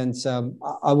 And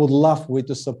I would love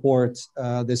to support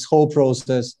this whole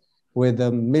process with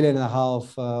 1.5 million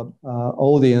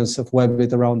audience of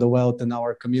Webit around the world in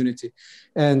our community.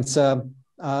 And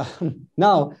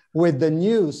now with the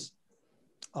news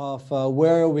of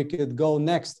where we could go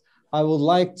next, I would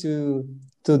like to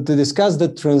discuss the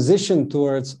transition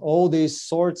towards all these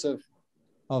sorts of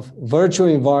virtual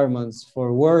environments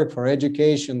for work, for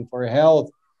education, for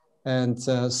health, and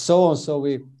so on. So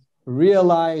we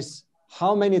realize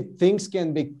how many things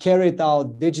can be carried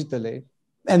out digitally.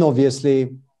 And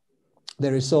obviously,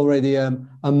 there is already a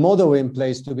model in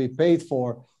place to be paid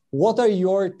for. What are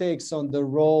your takes on the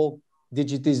role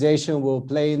digitization will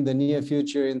play in the near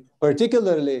future, in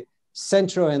particularly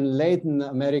Central and Latin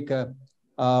America,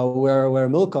 where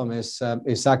Millicom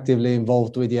is actively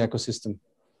involved with the ecosystem?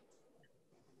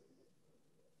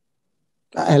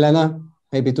 Elena,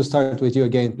 maybe to start with you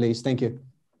again, please. Thank you.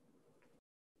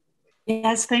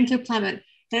 Yes, thank you, Plamen.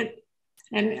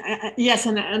 Yes,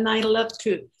 and I love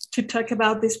to talk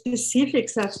about the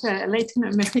specifics of Latin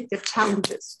America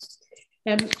challenges.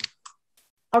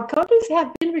 Our countries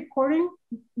have been recording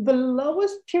the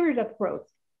lowest period of growth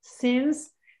since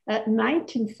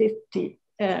 1950,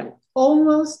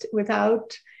 almost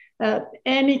without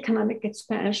any economic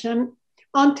expansion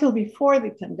until before the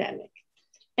pandemic.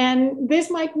 And this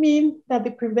might mean that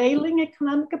the prevailing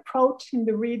economic approach in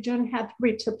the region had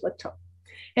reached a plateau.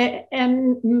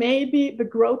 And maybe the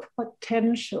growth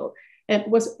potential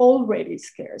was already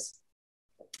scarce.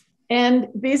 And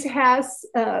this has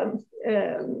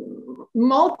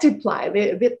multiplied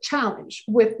the challenge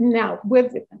with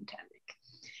the pandemic.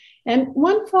 And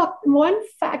one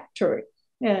factor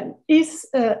is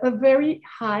a very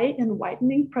high and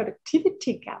widening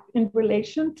productivity gap in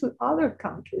relation to other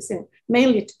countries, and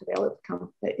mainly to developed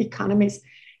economies,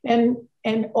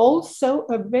 and also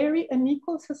a very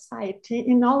unequal society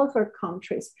in all of our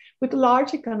countries with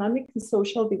large economic and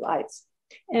social divides.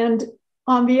 And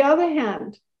on the other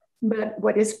hand, but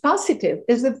what is positive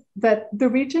is that the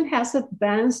region has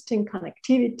advanced in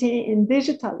connectivity, in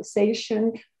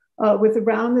digitalization, with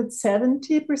around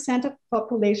 70% of the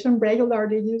population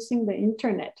regularly using the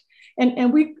internet.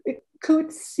 And we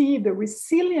could see the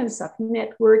resilience of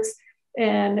networks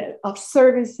and of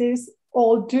services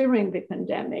all during the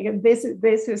pandemic. And this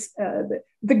is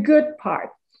the good part.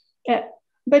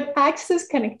 But access,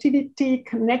 connectivity,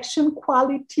 connection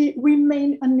quality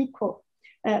remain unequal,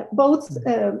 both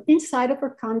inside of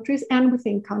our countries and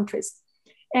within countries.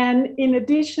 And in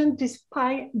addition,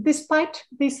 despite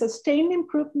the sustained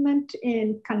improvement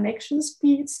in connection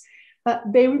speeds,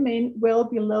 they remain well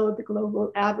below the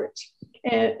global average.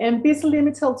 And this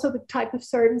limits also the type of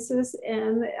services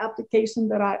and applications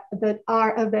that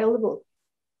are available.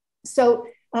 So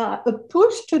a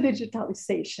push to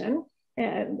digitalization,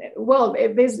 and well,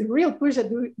 this real push that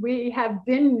we have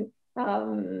been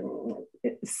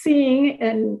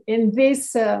seeing in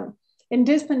this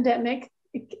pandemic,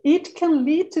 it can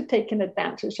lead to taking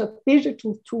advantage of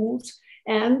digital tools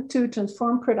and to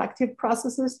transform productive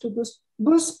processes to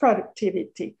boost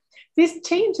productivity. These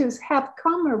changes have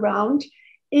come around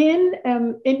in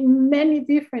many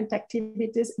different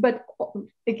activities, but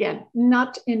again,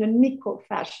 not in an equal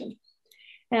fashion.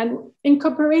 And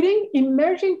incorporating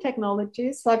emerging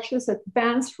technologies such as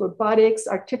advanced robotics,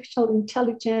 artificial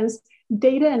intelligence,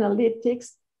 data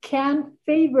analytics can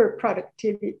favor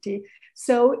productivity.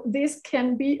 So this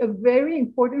can be a very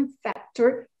important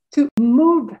factor to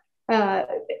move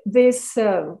this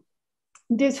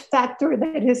factor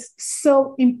that is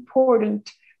so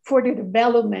important for the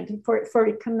development, for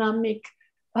economic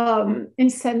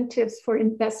incentives for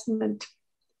investment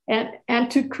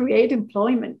and to create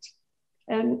employment.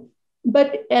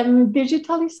 But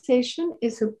digitalization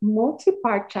is a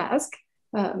multi-part task.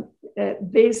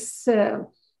 This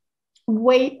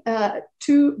way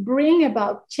to bring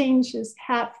about changes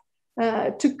have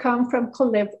to come from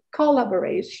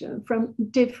collaboration from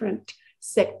different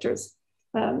sectors.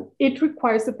 It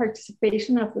requires the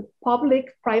participation of the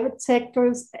public, private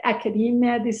sectors,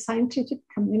 academia, the scientific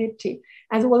community,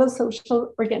 as well as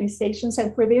social organizations.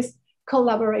 And for this,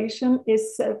 collaboration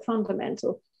is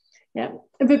fundamental. Yeah.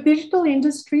 The digital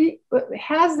industry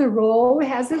has the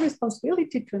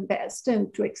responsibility to invest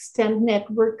and to extend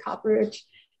network coverage,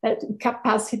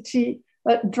 capacity,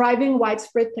 driving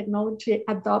widespread technology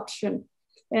adoption.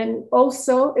 And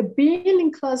also being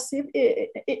inclusive,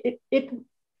 it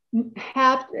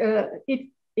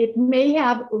may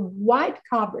have wide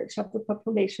coverage of the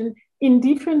population in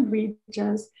different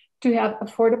regions to have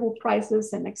affordable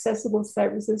prices and accessible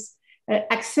services,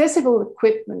 accessible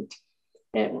equipment.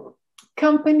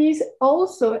 Companies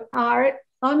also are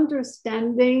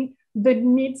understanding the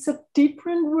needs of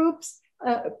different groups,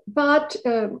 but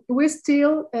we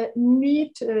still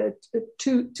need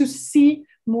to see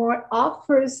more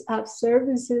offers of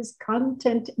services,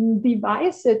 content, and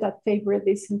devices that favor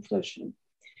this inclusion.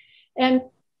 And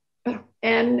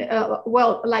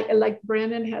well, like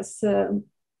Brennan has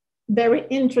very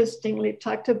interestingly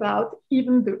talked about,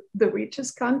 even the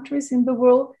richest countries in the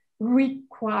world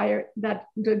require that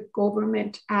the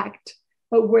government act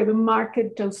where the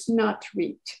market does not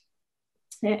reach.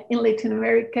 In Latin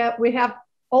America, we have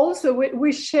also,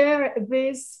 we share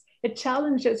these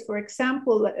challenges, for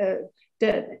example,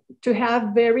 to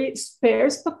have very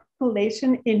sparse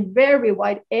population in very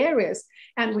wide areas.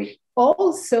 And we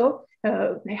also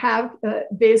have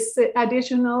this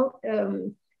additional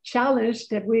challenge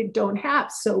that we don't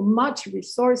have so much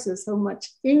resources, so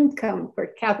much income per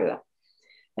capita.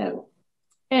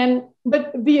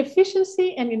 But the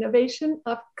efficiency and innovation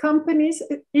of companies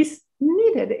is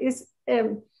needed,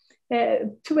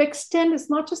 to extend as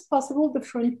much as possible the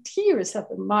frontiers of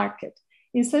the market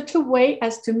in such a way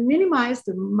as to minimize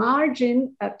the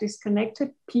margin of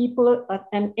disconnected people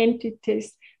and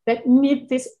entities that need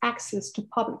this access to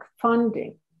public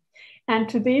funding. And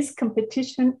to this,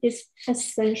 competition is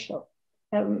essential.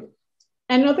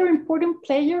 Another important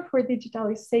player for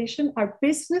digitalization are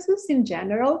businesses in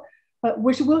general,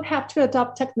 which will have to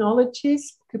adopt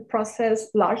technologies to process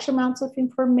large amounts of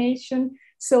information,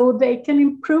 so they can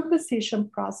improve decision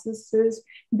processes,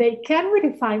 they can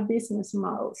redefine business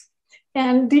models.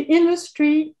 And the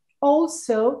industry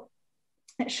also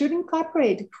should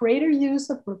incorporate greater use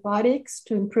of robotics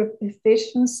to improve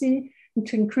efficiency and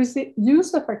to increase the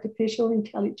use of artificial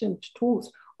intelligence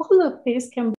tools. All of this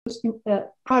can boost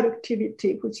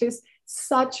productivity, which is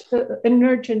such an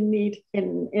urgent need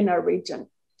in our region.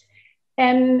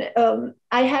 And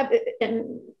I have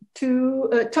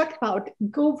to talk about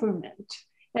government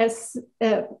as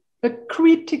a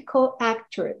critical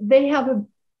actor. They have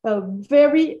a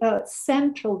very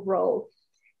central role.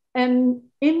 And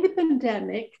in the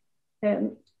pandemic,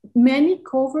 many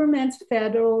governments,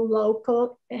 federal,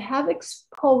 local, have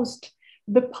exposed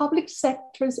the public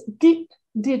sector's deep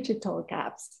digital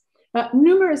gaps.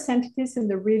 Numerous entities in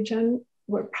the region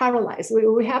were paralyzed.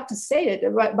 We have to say it,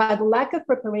 by the lack of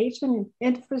preparation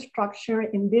in infrastructure,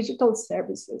 in digital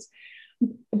services,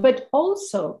 but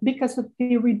also because of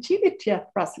the rigidity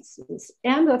of processes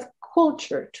and of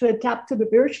culture to adapt to the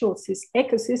virtual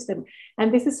ecosystem.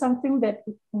 And this is something that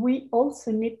we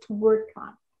also need to work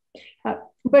on.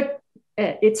 But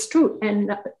it's true,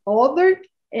 and other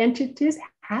entities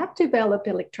have developed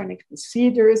electronic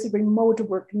procedures, remote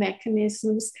work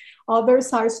mechanisms.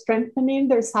 Others are strengthening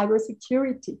their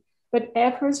cybersecurity, but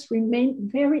efforts remain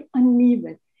very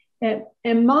uneven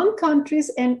among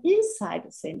countries and inside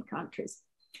the same countries.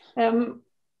 And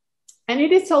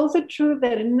it is also true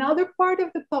that another part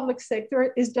of the public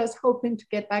sector is just hoping to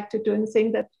get back to doing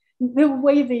things that the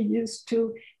way they used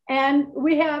to. And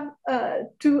we have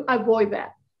to avoid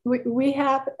that. We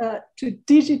have to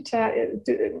digitize,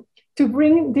 to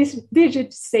bring this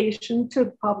digitization to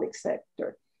the public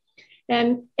sector.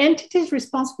 And entities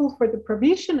responsible for the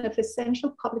provision of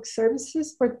essential public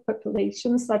services for the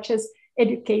population, such as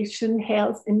education,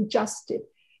 health, and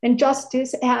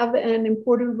justice have an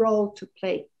important role to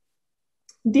play.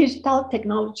 Digital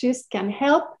technologies can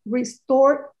help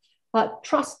restore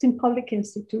trust in public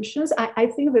institutions. I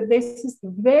think that this is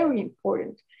very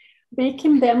important,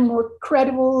 making them more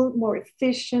credible, more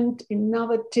efficient,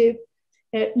 innovative,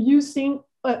 using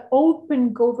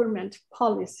open government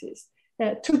policies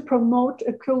to promote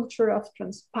a culture of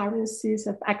transparency,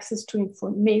 of access to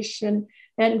information,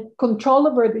 and control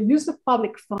over the use of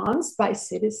public funds by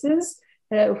citizens,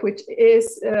 which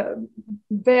is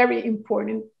very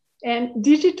important. And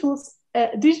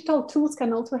digital tools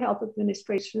can also help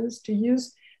administrations to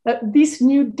use these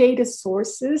new data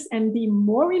sources and be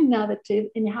more innovative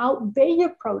in how they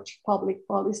approach public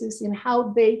policies and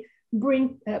how they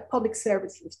bring public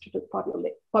services to the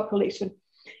population.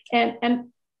 And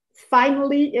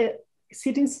finally,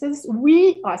 citizens,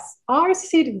 we as our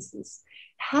citizens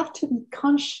have to be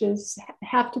conscious,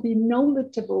 have to be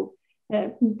knowledgeable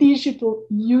digital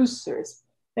users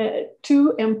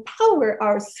to empower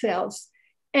ourselves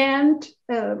and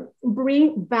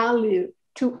bring value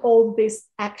to all these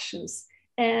actions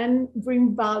and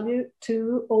bring value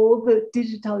to all the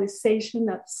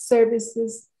digitalization of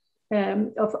services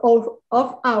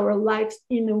of our lives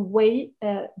in a way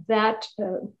that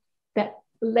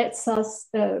lets us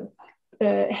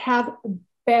have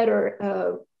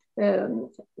better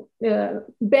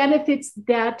benefits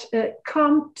that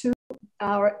come to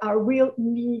our real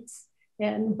needs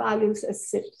and values as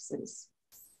citizens.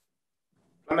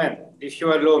 Amen. If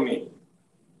you allow me,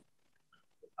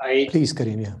 Please,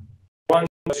 Karim, yeah. Want,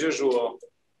 as usual,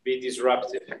 be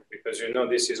disruptive, because you know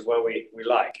this is what we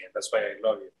like, and that's why I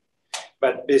love you.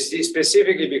 But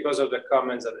specifically because of the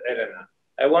comments of Elena,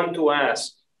 I want to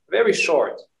ask, very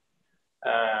short,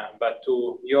 but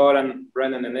to Göran,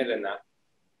 Brennan, and Elena,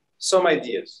 some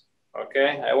ideas,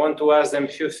 okay? I want to ask them a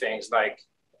few things, like,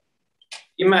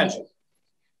 imagine,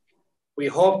 we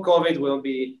hope COVID will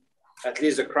be, at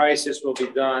least the crisis will be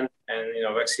done,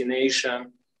 and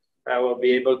vaccination will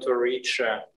be able to reach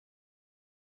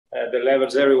the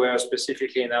levels everywhere,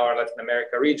 specifically in our Latin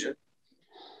America region.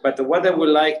 But what I would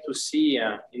like to see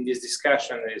in this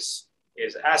discussion is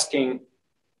asking,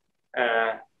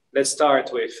 let's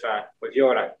start with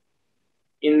Göran.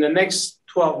 In the next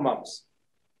 12 months,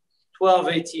 12,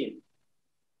 18,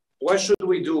 what should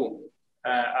we do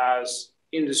as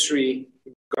industry,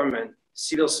 government,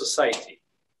 civil society?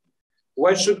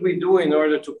 What should we do in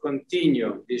order to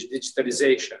continue this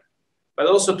digitalization, but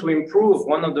also to improve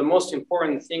one of the most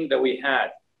important things that we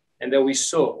had and that we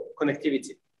saw,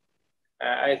 connectivity?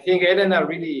 I think Elena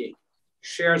really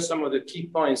shared some of the key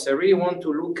points. I really want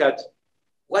to look at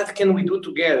what can we do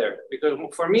together, because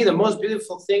for me, the most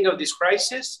beautiful thing of this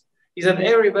crisis is that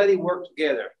everybody worked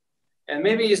together. And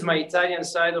maybe it's my Italian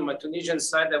side or my Tunisian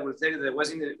side that will tell you that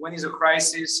when is a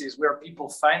crisis is where people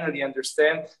finally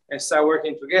understand and start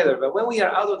working together. But when we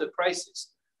are out of the crisis,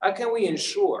 how can we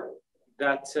ensure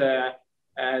that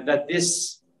that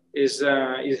this is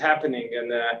happening?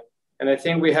 And I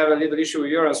think we have a little issue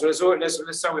with Göran. So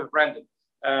let's start with Brandon.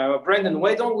 Brandon,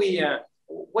 why don't we?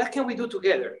 What can we do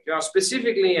together? You know,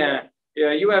 specifically,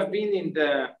 you have been in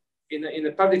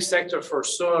the public sector for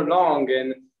so long,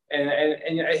 and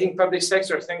I think public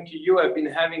sector, thank you, have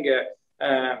been having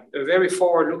a very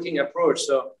forward-looking approach.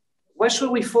 So, what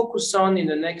should we focus on in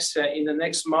the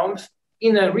next month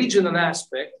in a regional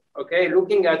aspect? Okay,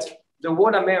 looking at the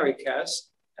whole Americas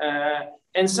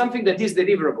and something that is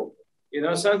deliverable. You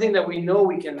know, something that we know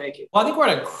we can make it. Well, I think we're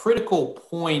at a critical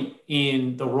point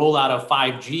in the rollout of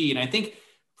 5G, and I think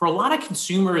for a lot of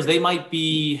consumers, they might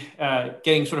be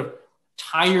getting sort of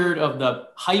tired of the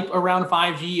hype around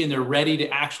 5G and they're ready to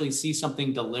actually see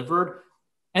something delivered.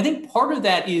 I think part of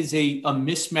that is a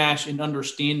mismatch in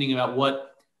understanding about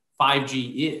what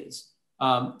 5G is.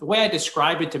 The way I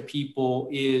describe it to people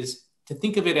is to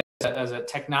think of it as a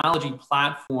technology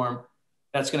platform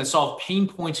that's going to solve pain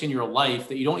points in your life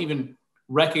that you don't even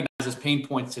recognize as pain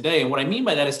points today. And what I mean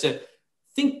by that is to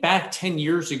think back 10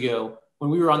 years ago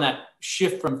when we were on that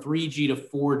shift from 3G to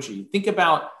 4G. Think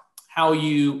about how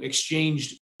you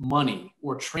exchanged money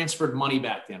or transferred money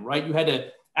back then, right? You had to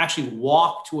actually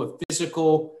walk to a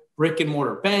physical brick and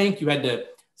mortar bank. You had to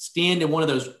stand in one of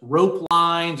those rope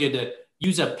lines. You had to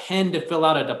use a pen to fill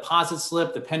out a deposit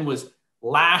slip. The pen was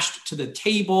lashed to the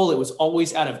table. It was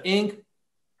always out of ink.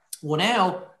 Well,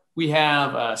 now we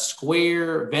have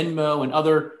Square, Venmo, and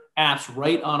other apps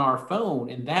right on our phone.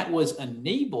 And that was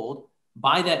enabled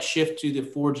by that shift to the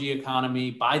 4G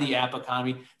economy, by the app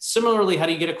economy. Similarly, how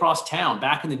do you get across town?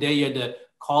 Back in the day, you had to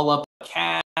call up a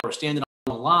cab or stand in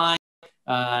a line.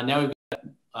 Now we've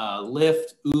got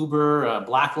Lyft, Uber,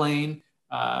 Black Lane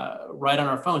right on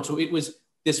our phone. So it was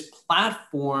this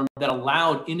platform that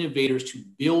allowed innovators to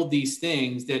build these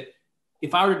things that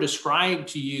if I were to describe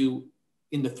to you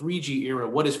in the 3G era,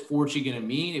 what is 4G going to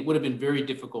mean? It would have been very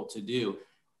difficult to do.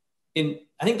 And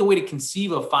I think the way to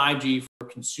conceive of 5G for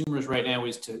consumers right now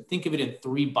is to think of it in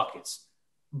three buckets.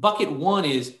 Bucket one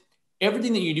is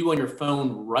everything that you do on your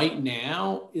phone right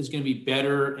now is going to be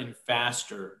better and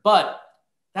faster. But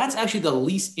that's actually the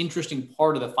least interesting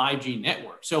part of the 5G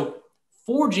network. So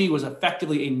 4G was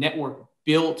effectively a network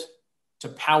built to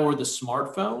power the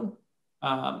smartphone.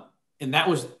 And that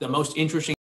was the most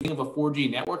interesting thing of a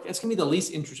 4G network. That's going to be the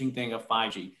least interesting thing of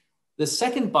 5G. The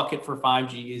second bucket for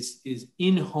 5G is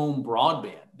in-home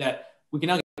broadband, that we can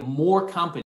now get more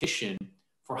competition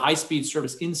for high-speed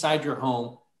service inside your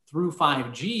home through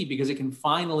 5G because it can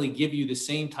finally give you the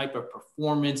same type of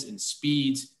performance and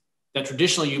speeds that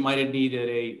traditionally you might have needed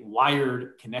a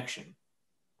wired connection.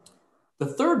 The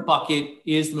third bucket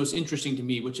is the most interesting to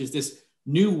me, which is this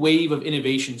new wave of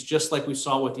innovations, just like we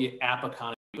saw with the app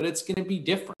economy, but it's going to be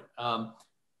different.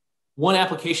 One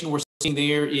application we're seeing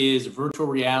there is virtual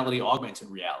reality, augmented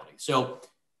reality. So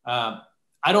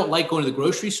I don't like going to the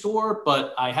grocery store,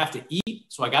 but I have to eat.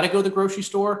 So I got to go to the grocery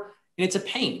store and it's a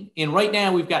pain. And right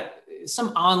now we've got some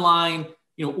online,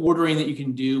 ordering that you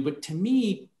can do. But to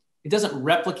me, it doesn't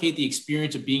replicate the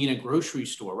experience of being in a grocery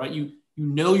store, right? You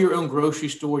know your own grocery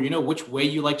store, you know which way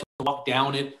you like to walk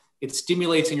down it. It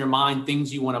stimulates in your mind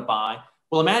things you want to buy.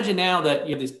 Well, imagine now that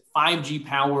you have this 5G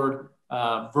powered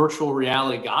virtual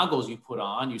reality goggles you put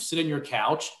on, you sit on your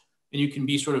couch and you can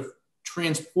be sort of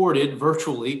transported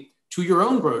virtually to your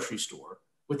own grocery store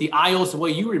with the aisles the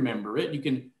way you remember it. You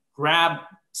can grab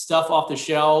stuff off the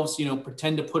shelves,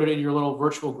 pretend to put it in your little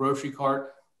virtual grocery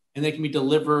cart, and they can be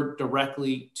delivered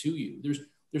directly to you.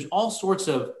 There's all sorts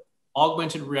of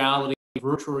augmented reality,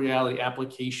 virtual reality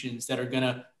applications that are going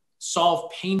to solve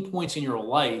pain points in your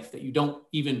life that you don't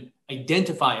even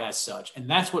identify as such. And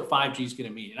that's what 5G is going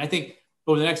to mean. And I think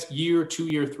over the next year, 2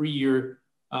 year, 3 year,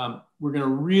 we're going to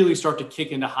really start to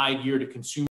kick into high gear to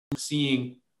consumers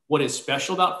seeing what is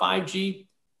special about 5G,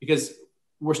 because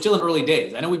we're still in early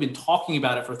days. I know we've been talking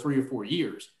about it for 3 or 4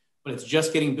 years, but it's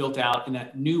just getting built out, and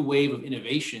that new wave of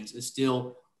innovations is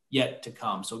still yet to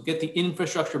come. So get the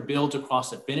infrastructure built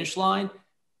across the finish line,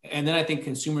 and then I think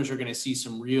consumers are going to see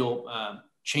some real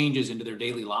changes into their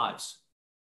daily lives.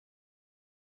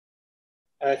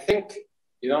 I think,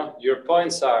 your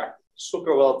points are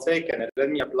super well taken, and let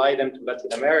me apply them to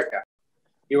Latin America.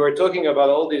 You were talking about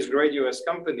all these great US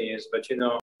companies, but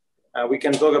we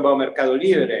can talk about Mercado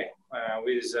Libre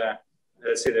with,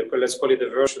 let's call it the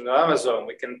version of Amazon.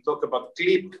 We can talk about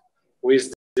Clip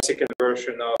with the second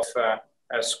version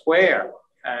of Square.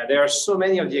 There are so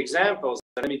many of the examples.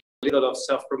 Let me little of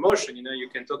self-promotion. You know, you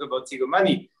can talk about Tigo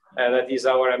Money, that is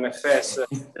our MFS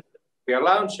we are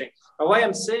launching. And why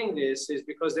I'm saying this is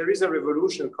because there is a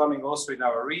revolution coming also in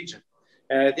our region.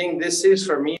 And I think this is,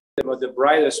 for me, the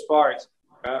brightest part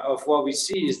of what we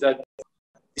see is that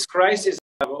this crisis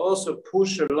have also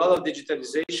pushed a lot of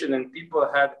digitalization, and people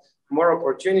had more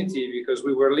opportunity because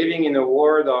we were living in a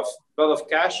world of a lot of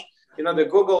cash. You know, the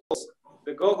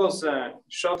goggles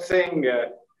shop thing,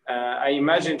 I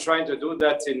imagine trying to do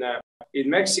that in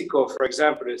Mexico, for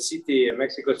example,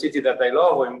 Mexico City that I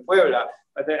love, or in Puebla,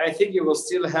 but I think you will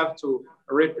still have to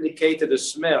replicate the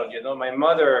smell. You know, my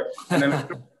mother, and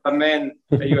I'm a man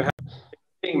that you have,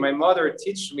 my mother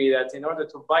teach me that in order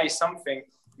to buy something,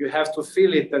 you have to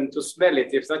feel it and to smell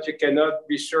it. If not, you cannot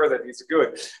be sure that it's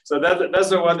good. So that's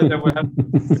the one that I will have.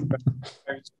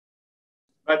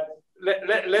 But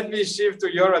let me shift to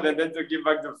Göran and then to give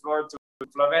back the floor to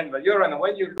Plamen. But Göran,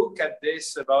 when you look at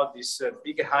this, about this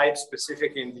big hype,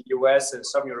 specifically in the US and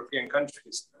some European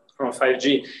countries from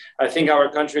 5G, I think our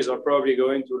countries are probably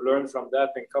going to learn from that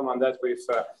and come on that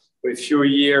with few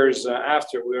years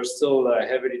after. We are still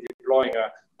heavily deploying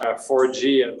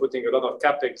 4G and putting a lot of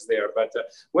capex there. But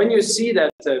when you see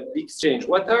that big change,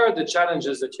 what are the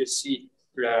challenges that you see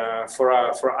for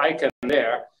ICANN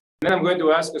there? And then I'm going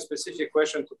to ask a specific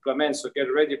question to Plamen, so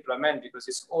get ready, Plamen, because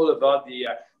it's all about the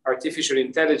artificial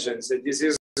intelligence. This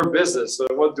is your business, so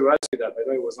I want to ask you that. I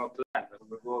know it was not planned, but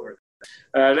we'll go over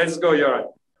that. Let's go,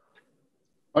 Göran.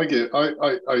 Okay,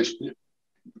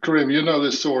 Karim, you know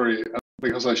this story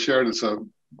because I shared it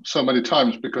so many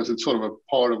times, because it's sort of a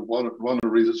part of one of the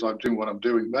reasons I'm doing what I'm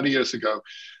doing. Many years ago,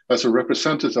 as a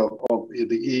representative of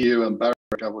the EU and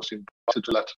BEREC, I was invited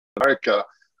to Latin America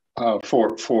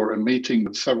for a meeting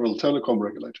with several telecom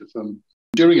regulators. And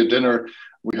during a dinner,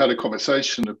 we had a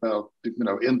conversation about, you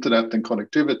know, internet and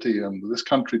connectivity. And this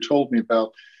country told me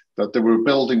about that they were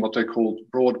building what they called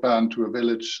broadband to a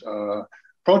village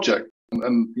project.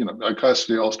 And you know, I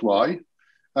casually asked why.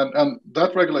 And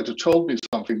that regulator told me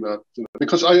something that,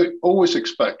 because I always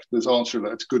expect this answer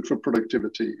that it's good for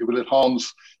productivity, it will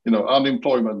enhance, you know,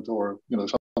 unemployment or, you know,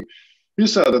 something. He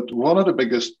said that one of the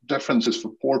biggest differences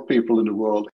for poor people in the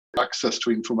world is access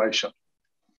to information.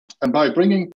 And by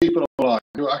bringing people online,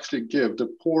 you actually give the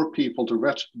poor people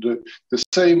the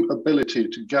same ability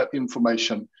to get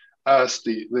information as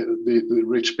the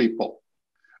rich people.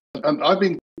 And I've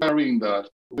been carrying that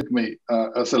with me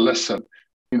as a lesson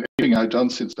in everything I've done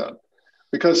since then,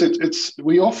 because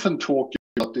we often talk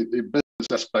about the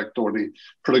business aspect or the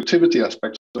productivity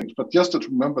aspect of things, but just to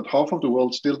remember that half of the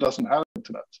world still doesn't have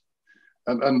internet,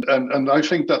 and I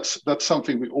think that's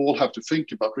something we all have to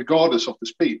think about, regardless of the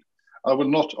speed. I will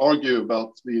not argue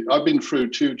about I've been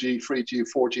through 2G, 3G,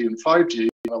 4G, and 5G.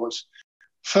 I was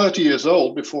 30 years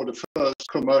old before the first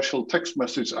commercial text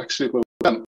message actually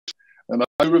went. And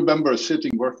I remember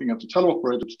sitting, working at the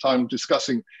teleoperator at the time,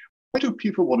 discussing, why do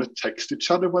people want to text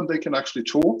each other when they can actually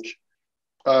talk?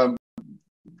 The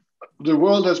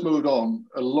world has moved on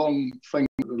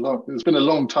it's been a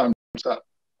long time since that.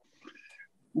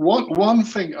 One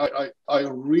thing I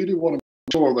really want to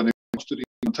make sure when it comes to the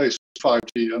implementation of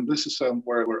 5G, and this is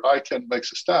where ICANN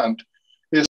makes a stand,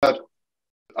 is that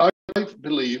I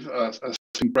believe, as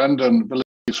Brendan believes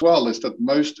as well, is that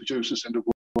most users in the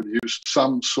world use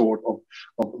some sort of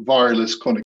wireless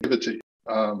connectivity.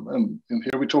 And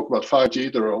here we talk about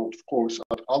 5G. There are, of course,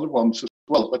 other ones as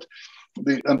well.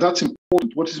 And that's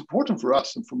important. What is important for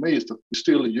us and for me is that we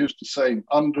still use the same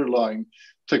underlying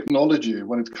technology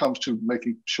when it comes to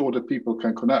making sure that people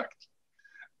can connect.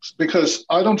 Because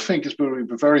I don't think it's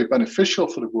very beneficial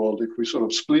for the world if we sort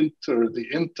of splinter the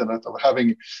internet of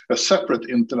having a separate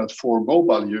internet for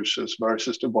mobile users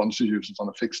versus the ones who use it on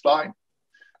a fixed line.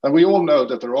 And we all know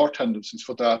that there are tendencies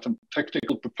for that and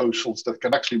technical proposals that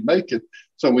can actually make it.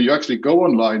 So when you actually go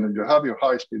online and you have your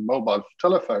high-speed mobile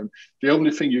telephone, the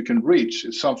only thing you can reach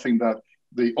is something that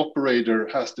the operator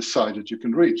has decided you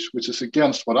can reach, which is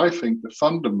against what I think the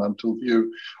fundamental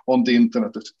view on the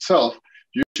internet itself.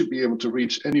 You should be able to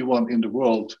reach anyone in the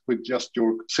world with just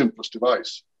your simplest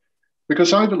device.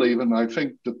 Because I believe, and I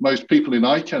think that most people in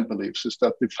ICANN believes, is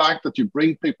that the fact that you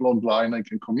bring people online and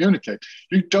can communicate,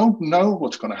 you don't know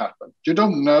what's going to happen. You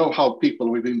don't know how people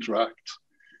will interact.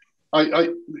 I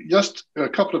just a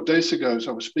couple of days ago,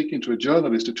 I was speaking to a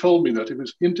journalist who told me that he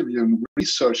was interviewing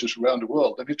researchers around the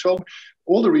world. And he told me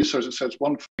all the researchers said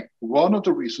one thing. One of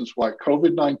the reasons why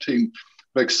COVID-19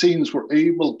 vaccines were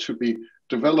able to be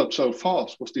developed so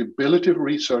fast was the ability of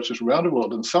researchers around the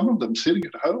world, and some of them sitting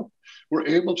at home, were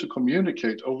able to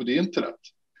communicate over the internet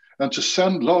and to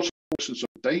send large portions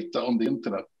of data on the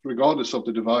internet, regardless of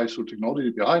the device or technology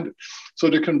behind it. So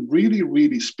they can really,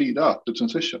 really speed up the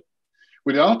transition.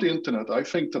 Without the internet, I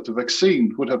think that the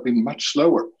vaccine would have been much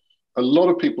slower. A lot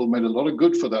of people made a lot of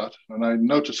good for that. And I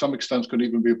know to some extent could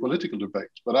even be a political debate.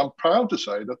 But I'm proud to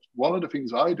say that one of the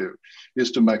things I do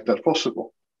is to make that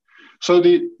possible. So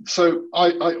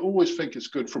I always think it's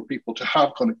good for people to have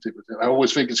connectivity. I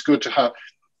always think it's good to have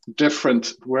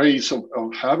different ways of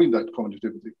having that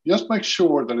connectivity. Just make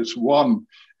sure that it's one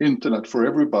internet for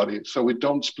everybody so we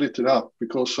don't split it up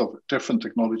because of different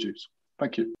technologies.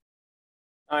 Thank you.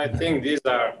 I think these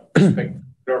are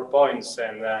spectacular points.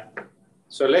 And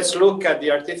so let's look at the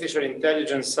artificial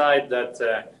intelligence side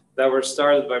that were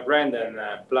started by Brendan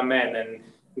Plamen, and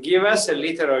give us a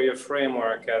little of your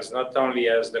framework as not only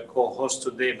as the co-host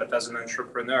today, but as an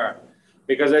entrepreneur.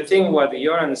 Because I think what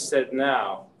Göran said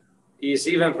now is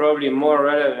even probably more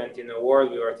relevant in a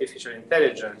world with artificial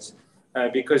intelligence,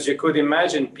 because you could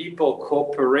imagine people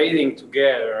cooperating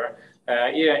together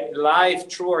live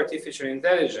through artificial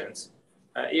intelligence.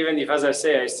 Even if, as I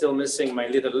say, I'm still missing my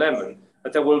little lemon,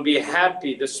 but I will be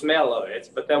happy, the smell of it,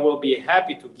 but I will be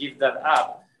happy to give that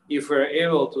up if we're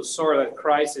able to sort a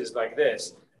crisis like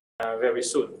this very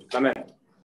soon. Amen.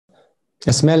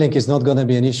 Smelling is not going to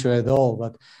be an issue at all,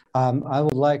 but I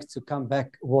would like to come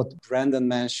back what Brandon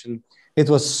mentioned. It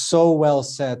was so well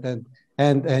said,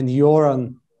 and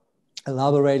Göran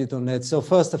elaborated on it. So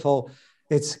first of all,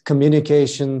 it's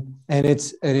communication and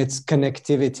it's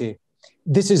connectivity.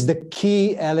 This is the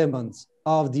key element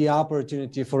of the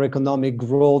opportunity for economic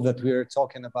growth that we are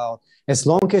talking about. As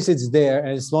long as it's there, and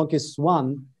as long as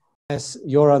one, as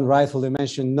Göran rightfully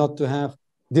mentioned, not to have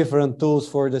different tools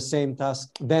for the same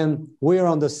task, then we're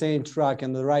on the same track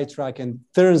and the right track, and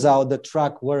turns out the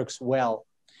track works well.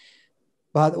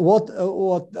 But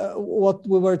what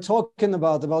we were talking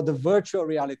about the virtual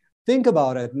reality, think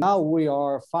about it. Now we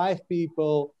are 5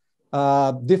 people,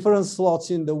 different slots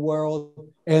in the world,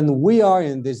 and we are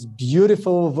in this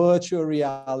beautiful virtual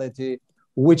reality,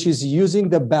 which is using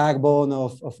the backbone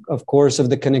of course, of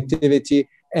the connectivity,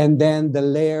 and then the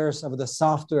layers of the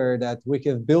software that we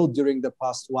have built during the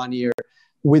past 1 year.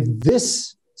 With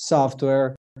this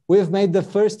software, we've made the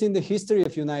first in the history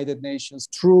of United Nations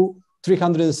true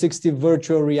 360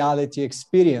 virtual reality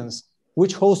experience,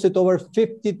 which hosted over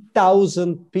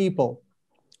 50,000 people,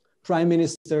 prime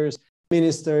ministers,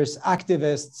 ministers,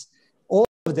 activists, all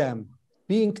of them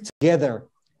being together,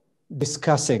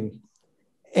 discussing,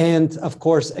 and of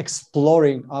course,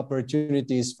 exploring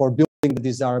opportunities for building the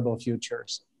desirable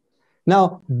futures.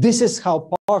 Now, this is how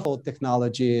powerful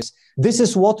technology is. This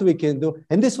is what we can do.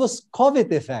 And this was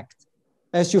COVID effect.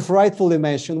 As you've rightfully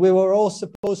mentioned, we were all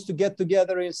supposed to get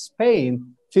together in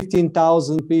Spain,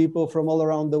 15,000 people from all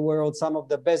around the world, some of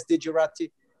the best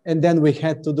digerati. And then we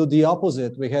had to do the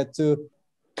opposite. We had to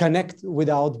connect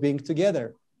without being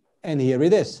together. And here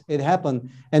it is, it happened.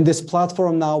 And this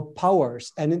platform now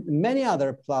powers, and many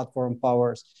other platform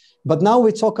powers. But now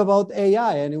we talk about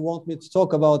AI, and you want me to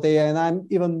talk about AI, and I'm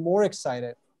even more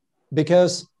excited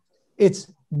because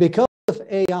it's because of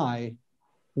AI,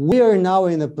 we are now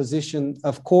in a position,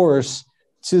 of course,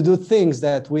 to do things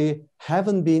that we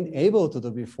haven't been able to do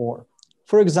before.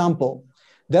 For example,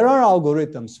 there are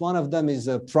algorithms. One of them is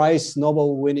a prize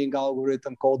Nobel winning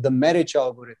algorithm called the marriage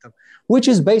algorithm, which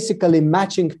is basically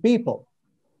matching people.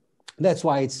 That's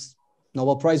why it's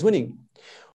Nobel Prize winning.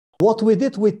 What we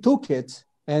did, we took it,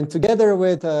 and together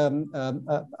with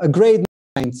a great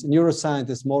mind,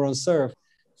 neuroscientist, Moran Cerf,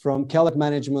 from Kellogg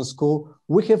Management School,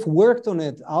 we have worked on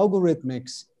it,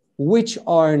 algorithmics, which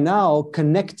are now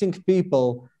connecting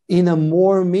people in a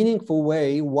more meaningful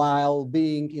way while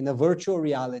being in a virtual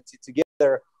reality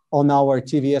together on our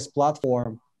TVS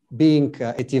platform, being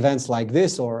at events like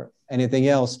this or anything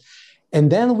else.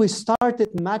 And then we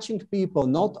started matching people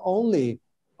not only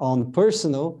on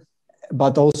personal,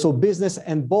 but also business,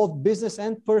 and both business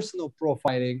and personal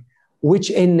profiling,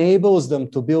 which enables them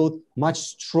to build much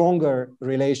stronger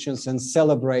relations and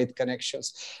celebrate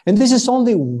connections. And this is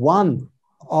only one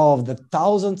of the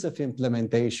thousands of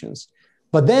implementations.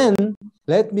 But then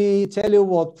let me tell you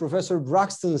what Professor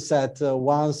Braxton said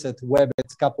once at Webit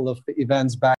a couple of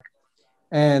events back.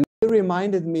 And he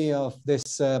reminded me of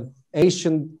this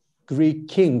ancient Greek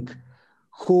king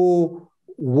who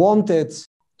wanted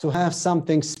to have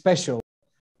something special,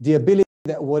 the ability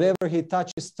that whatever he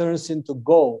touches turns into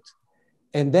gold.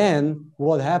 And then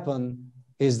what happened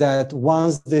is that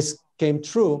once this came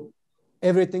true,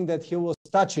 everything that he was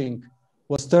touching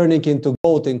was turning into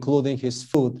gold, including his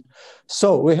food.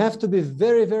 So we have to be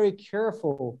very, very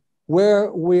careful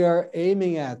where we are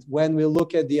aiming at when we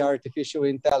look at the artificial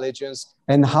intelligence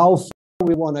and how far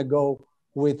we want to go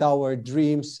with our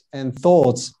dreams and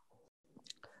thoughts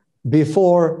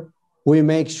before we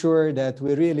make sure that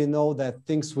we really know that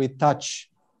things we touch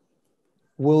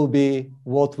will be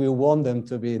what we want them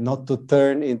to be, not to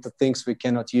turn into things we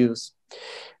cannot use.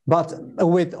 But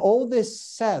with all this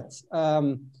said,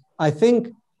 I think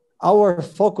our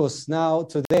focus now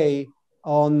today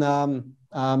on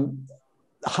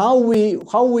how we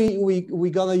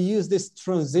gonna use this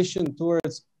transition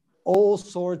towards all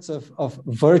sorts of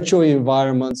virtual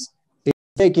environments is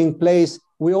taking place.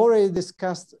 We already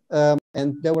discussed,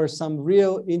 and there were some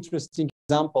real interesting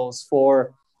examples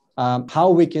for how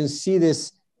we can see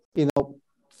this,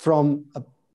 from a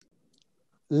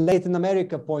Latin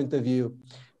America point of view.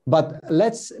 But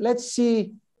let's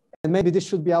see, and maybe this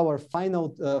should be our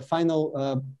final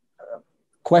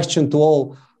question to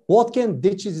all. What can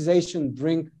digitization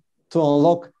bring to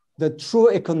unlock the true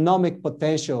economic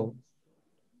potential,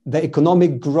 the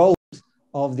economic growth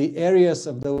of the areas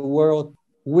of the world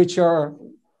which are,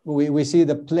 we see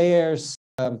the players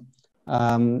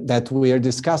that we are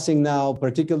discussing now,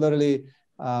 particularly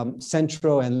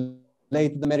Central and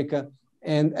Latin America,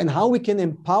 and how we can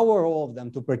empower all of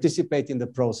them to participate in the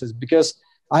process? Because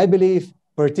I believe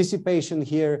participation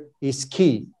here is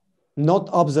key, not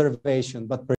observation,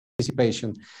 but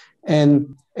participation.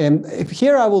 And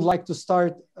here I would like to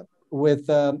start with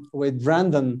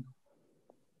Brandon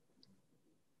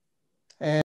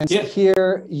and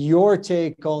hear your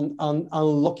take on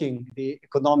unlocking the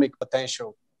economic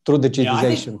potential through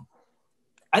digitization.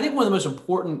 I think one of the most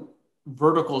important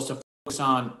verticals to focus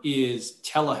on is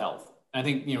telehealth. I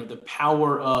think the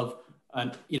power of a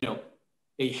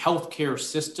healthcare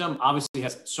system obviously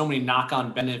has so many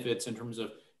knock-on benefits in terms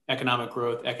of economic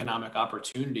growth, economic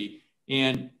opportunity.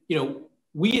 And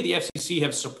we at the FCC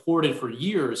have supported for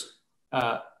years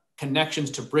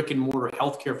connections to brick and mortar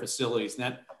healthcare facilities, and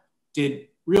that did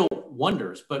real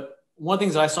wonders. But one of the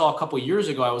things that I saw a couple of years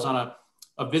ago, I was on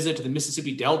a visit to the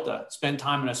Mississippi Delta, spent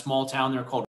time in a small town there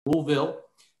called Louisville.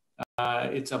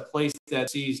 It's a place that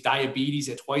sees diabetes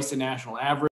at twice the national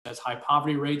average, has high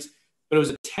poverty rates. But it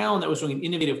was a town that was doing an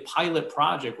innovative pilot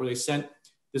project where they sent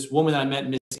this woman that I met,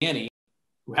 Miss Annie,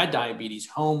 who had diabetes,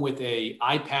 home with an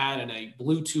iPad and a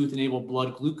Bluetooth-enabled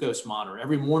blood glucose monitor.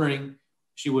 Every morning,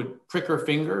 she would prick her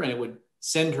finger and it would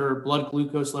send her blood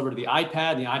glucose level to the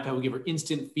iPad. The iPad would give her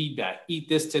instant feedback. Eat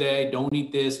this today, don't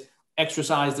eat this,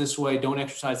 exercise this way, don't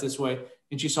exercise this way.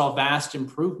 And she saw vast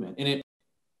improvement. And it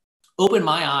opened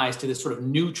my eyes to this sort of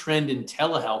new trend in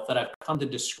telehealth that I've come to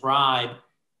describe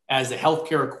as the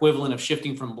healthcare equivalent of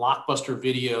shifting from Blockbuster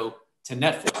Video to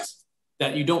Netflix.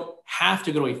 That you don't have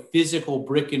to go to a physical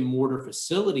brick and mortar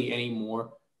facility anymore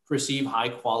to receive high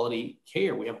quality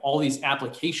care. We have all these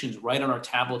applications right on our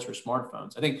tablets or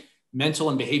smartphones. I think mental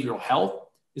and behavioral health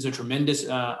is a tremendous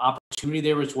opportunity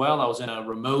there as well. I was in a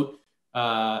remote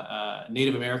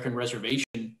Native American reservation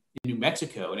in New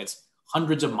Mexico, and it's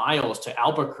hundreds of miles to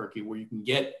Albuquerque where you can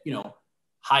get,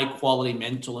 high quality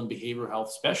mental and behavioral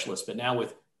health specialists. But now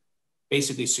with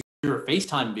basically secure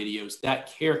FaceTime videos,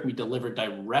 that care can be delivered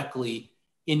directly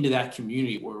into that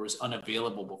community where it was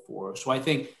unavailable before. So I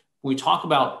think when we talk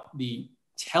about the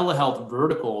telehealth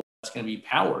vertical that's going to be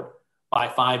powered by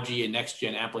 5G and next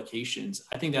gen applications,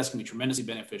 I think that's going to be tremendously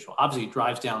beneficial. Obviously, it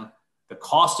drives down the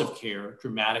cost of care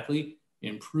dramatically, it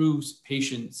improves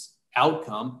patients'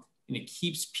 outcome, and it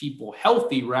keeps people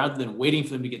healthy rather than waiting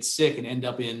for them to get sick and end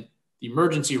up in the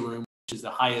emergency room, which is the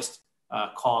highest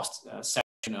cost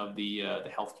section of the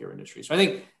healthcare industry. So I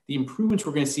think the improvements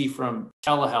we're going to see from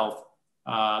telehealth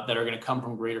that are going to come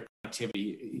from greater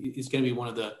connectivity is going to be one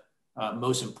of the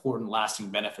most important lasting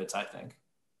benefits, I think.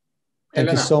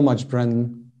 Thank you so much,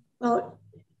 Brendan. Well,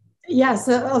 yes,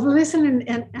 listening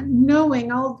and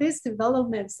knowing all these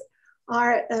developments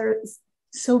are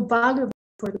so valuable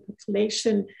for the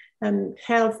population and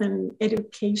health and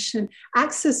education,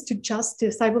 access to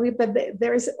justice. I believe that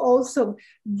there is also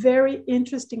very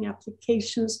interesting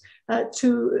applications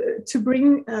to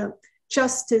bring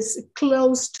justice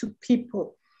close to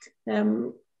people.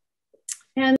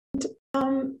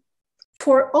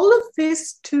 For all of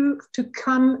this to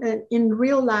come in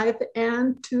real life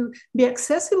and to be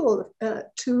accessible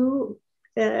to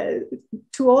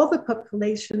all the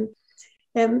population,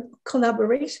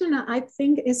 collaboration, I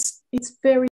think, it's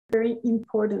very, very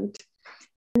important.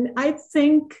 And I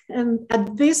think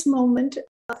at this moment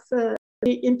of the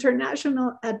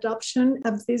international adoption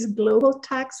of this global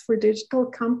tax for digital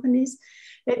companies,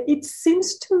 it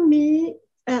seems to me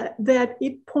that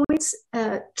it points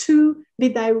to the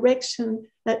direction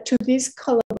to this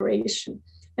collaboration.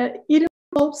 It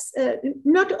involves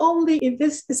not only in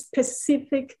this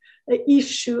specific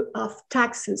issue of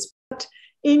taxes, but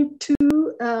into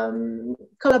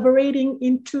collaborating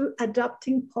into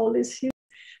adopting policies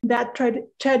that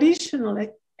traditionally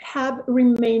have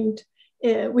remained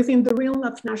within the realm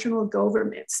of national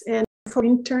governments and for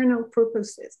internal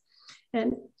purposes.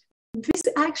 And these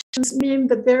actions mean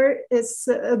that there is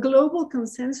a global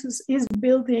consensus is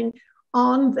building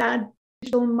on that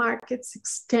digital markets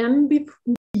extend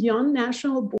beyond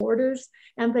national borders,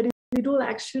 and that individual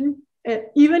action,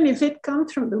 even if it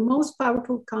comes from the most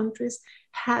powerful countries,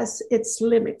 has its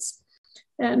limits.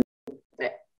 And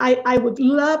I would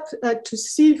love to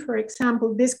see, for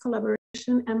example, this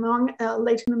collaboration among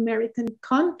Latin American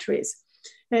countries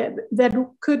that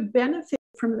could benefit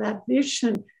from that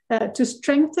vision to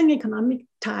strengthen economic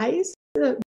ties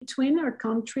between our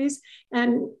countries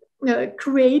and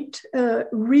create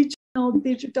regional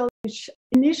digital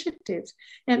initiatives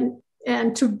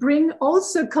and to bring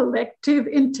also collective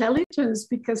intelligence,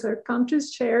 because our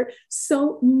countries share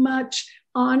so much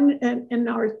on in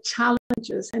our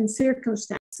challenges and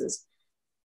circumstances.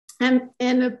 And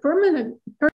a permanent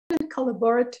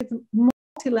collaborative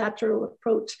multilateral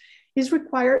approach is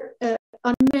required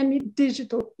on many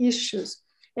digital issues.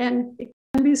 And it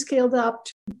can be scaled up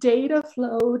to data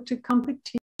flow, to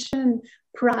competition,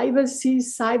 privacy,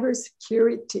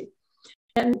 cybersecurity.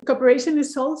 And cooperation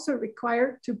is also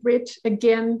required to bridge,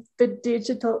 again, the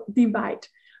digital divide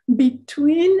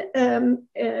between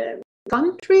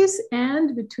countries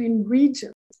and between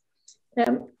regions.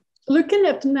 Looking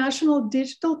at national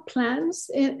digital plans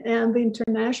and the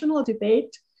international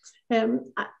debate,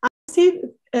 I see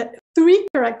three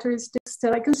characteristics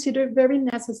that I consider very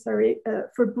necessary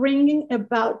for bringing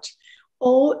about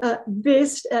all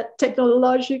these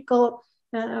technological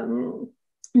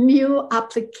new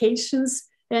applications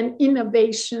and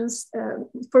innovations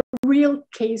for real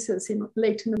cases in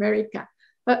Latin America.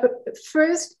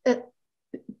 First,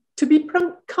 to be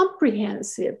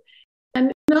comprehensive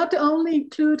and not only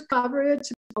include coverage,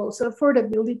 but also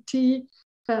affordability,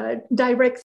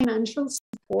 direct financial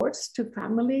supports to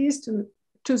families,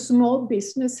 to small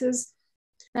businesses,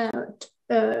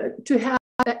 to have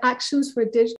actions for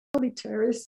digital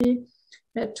literacy,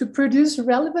 to produce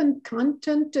relevant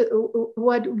content,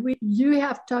 what you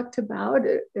have talked about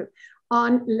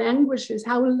on languages,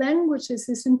 how languages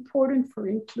is important for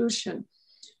inclusion.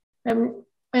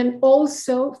 And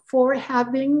also for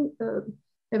having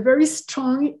a very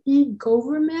strong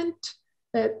e-government,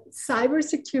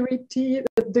 cybersecurity,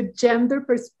 the gender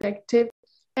perspective,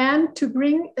 and to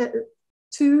bring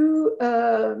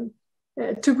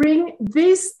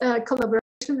this collaboration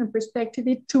and perspective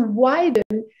to widen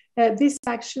these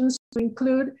actions to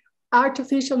include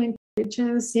artificial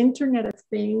intelligence, Internet of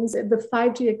Things, the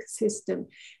 5G ecosystem,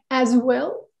 as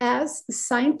well as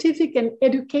scientific and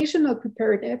educational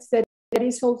preparedness. That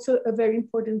is also a very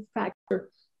important factor.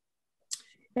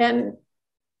 And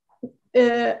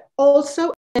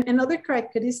also, another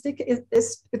characteristic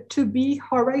is to be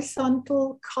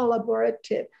horizontal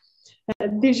collaborative.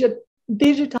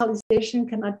 Digitalization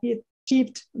cannot be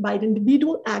achieved by the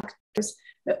individual actors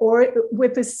or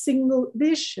with a single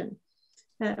vision.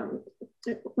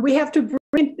 We have to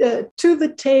bring to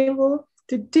the table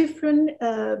the different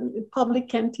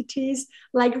public entities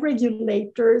like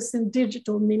regulators and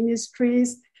digital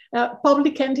ministries,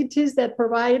 public entities that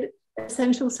provide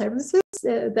essential services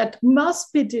that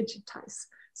must be digitized,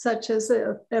 such as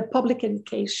public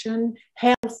education,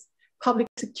 health, public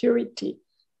security.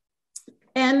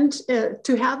 And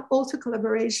to have also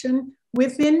collaboration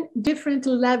within different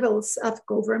levels of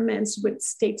governments with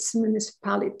states,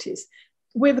 municipalities,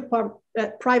 with the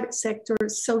private sector,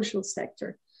 social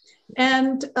sector.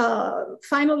 And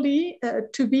finally,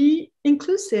 to be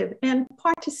inclusive and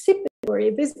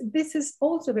participatory. This is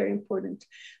also very important.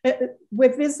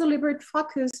 With this deliberate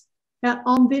focus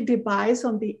on the device,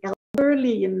 on the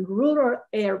elderly in rural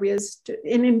areas,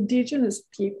 in indigenous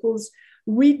peoples,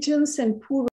 regions and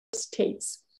poor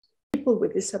states, people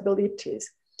with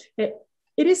disabilities. It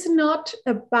is not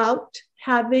about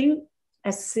having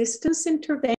assistance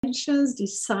interventions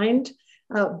designed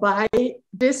by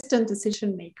distant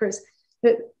decision makers,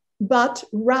 but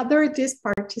rather this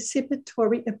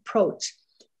participatory approach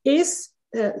is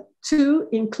to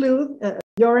include,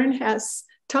 Göran has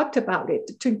talked about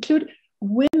it, to include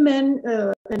women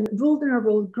and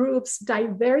vulnerable groups,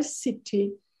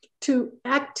 diversity, to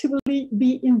actively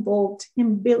be involved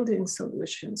in building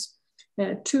solutions,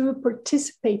 to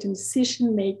participate in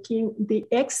decision-making, the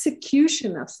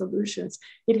execution of solutions.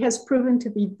 It has proven to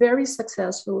be very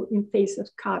successful in face of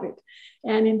COVID,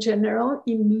 and in general,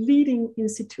 in leading in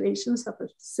situations of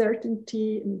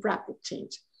uncertainty and rapid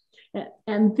change.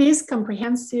 And this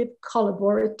comprehensive,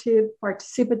 collaborative,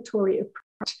 participatory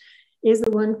approach is the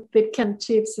one that can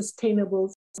achieve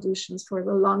sustainable solutions for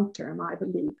the long term, I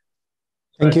believe.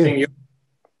 Thank you.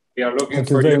 We are looking Thank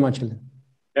for you very much, Elena.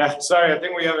 Yeah, sorry, I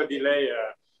think we have a delay.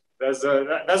 That's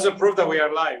a proof that we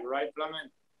are live, right, Plamen?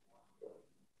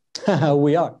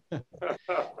 We are.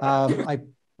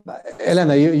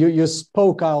 Elena, you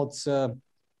spoke out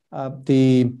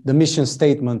the mission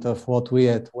statement of what we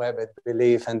at Webit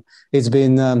believe, and it's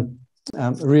been a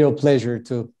real pleasure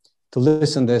to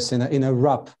listen this in a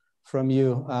wrap from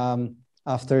you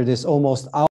after this almost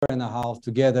hour and a half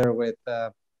together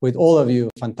with all of you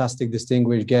fantastic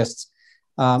distinguished guests.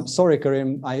 Sorry,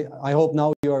 Karim, I hope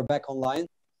now you are back online.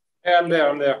 Yeah, I'm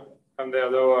there, don't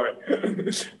worry.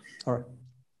 All right.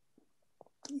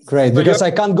 Great, because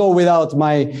I can't go without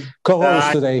my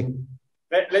co-host today.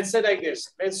 Let's say like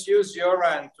this. Let's use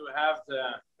Göran to have the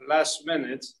last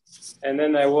minute, and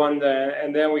then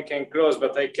and then we can close.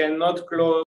 But I cannot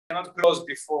close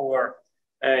before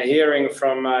hearing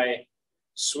from my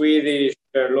Swedish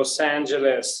Los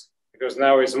Angeles, because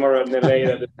now it's more an LA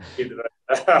than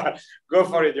Go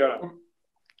for it, Göran.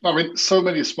 I mean, so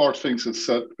many smart things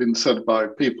have been said by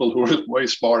people who are way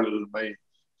smarter than me.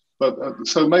 But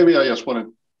so maybe I just want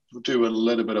to do a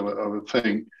little bit of a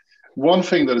thing. One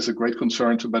thing that is a great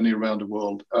concern to many around the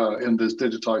world in this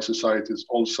digitized society is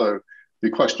also the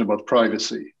question about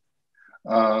privacy.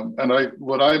 And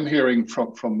what I'm hearing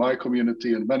from my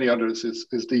community and many others is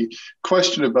the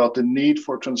question about the need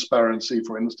for transparency,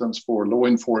 for instance, for law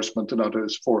enforcement and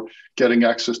others for getting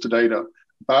access to data,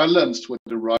 balanced with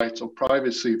the right of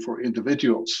privacy for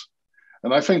individuals.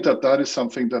 And I think that is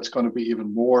something that's going to be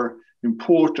even more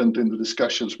important in the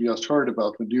discussions we just heard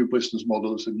about with new business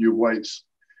models and new ways.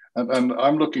 And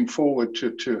I'm looking forward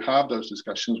to have those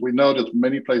discussions. We know that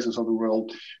many places of the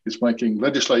world is making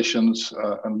legislations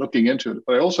and looking into it.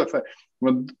 But I also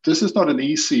think this is not an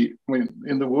easy,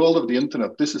 in the world of the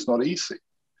internet, this is not easy.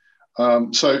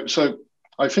 So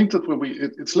I think that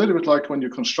it's a little bit like when you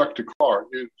construct a car,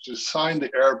 you design the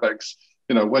airbags,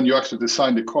 when you actually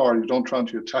design the car, you don't try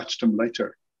to attach them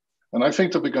later. And I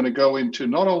think that we're going to go into,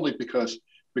 not only because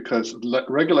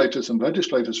regulators and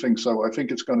legislators think so, I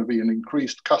think it's going to be an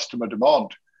increased customer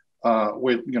demand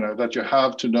that you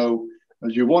have to know,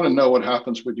 you want to know what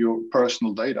happens with your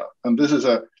personal data. And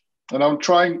and I'm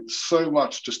trying so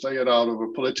much to stay out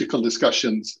of political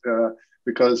discussions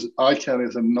because ICANN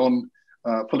is a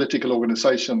non-political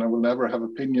organization and will never have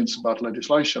opinions about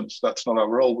legislations. That's not our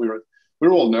role.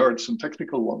 We're all nerds and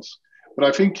technical ones. But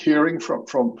I think hearing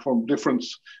from different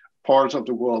parts of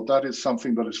the world, that is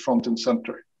something that is front and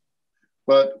center.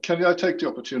 But can I take the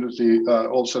opportunity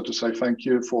also to say thank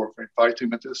you for inviting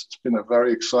me to this. It's been a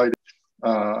very exciting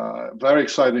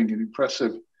and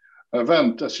impressive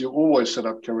event, as you always set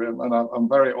up, Karim, and I'm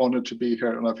very honored to be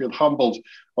here, and I feel humbled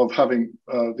of having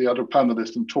the other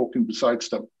panelists and talking besides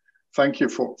them. Thank you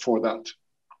for that.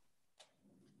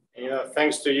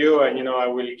 Thanks to you, and I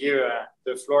will give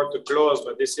the floor to close,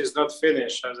 but this is not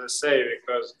finished, as I say,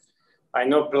 because I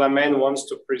know Plamen wants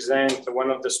to present one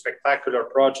of the spectacular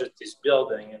projects he's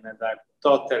building, and that I'm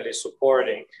totally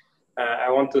supporting. I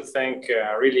want to thank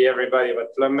really everybody,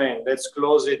 but Plamen, let's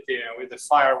close it with the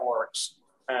fireworks,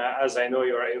 as I know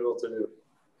you're able to do.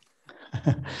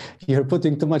 You're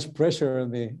putting too much pressure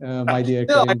on me, my dear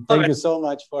Karim. Thank you so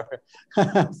much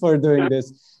for doing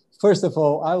this. First of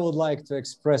all, I would like to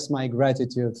express my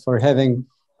gratitude for having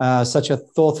such a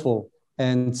thoughtful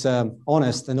and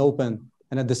honest and open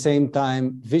and at the same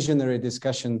time visionary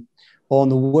discussion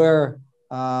on where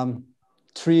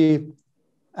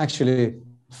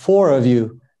four of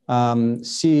you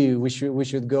see we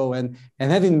should go, and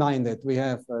have in mind that we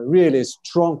have a really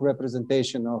strong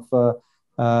representation of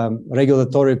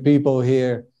regulatory people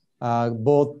here,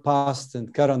 both past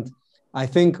and current. I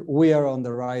think we are on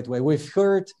the right way. We've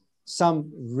heard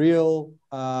some real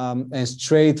and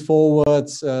straightforward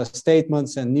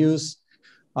statements and news,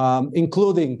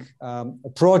 including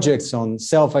projects on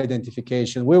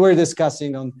self-identification. We were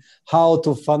discussing on how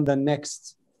to fund the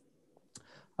next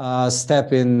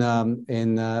step in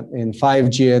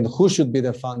 5G and who should be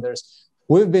the funders.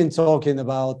 We've been talking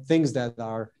about things that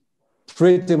are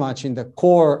pretty much in the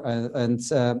core and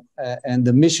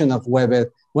the mission of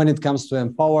Webit when it comes to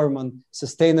empowerment,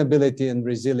 sustainability, and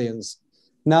resilience.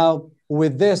 Now,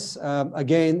 with this,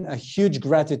 again, a huge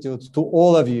gratitude to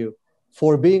all of you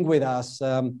for being with us,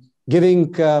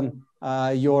 giving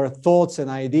your thoughts and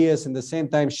ideas, and at the same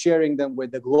time sharing them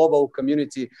with the global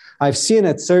community. I've seen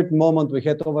at certain moment we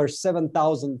had over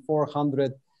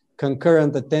 7,400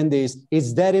 concurrent attendees.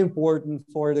 It's that important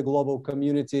for the global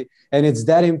community, and it's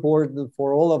that important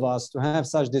for all of us to have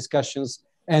such discussions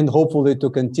and hopefully to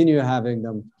continue having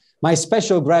them. My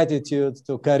special gratitude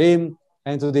to Karim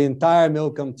and to the entire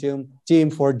Millicom team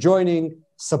for joining,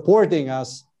 supporting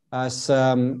us,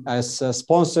 as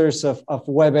sponsors of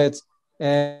Webit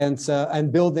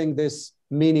and building this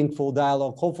meaningful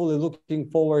dialogue. Hopefully looking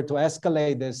forward to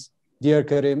escalate this, dear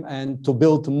Karim, and to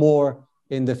build more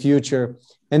in the future.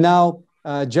 And now,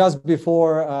 just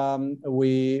before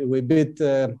we bid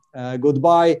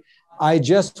goodbye, I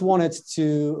just wanted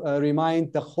to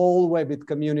remind the whole Webit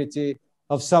community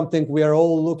of something we are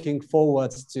all looking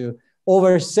forward to.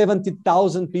 Over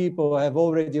 70,000 people have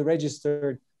already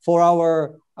registered for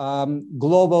our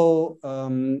Global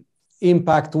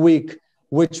Impact Week,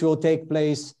 which will take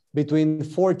place between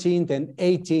 14th and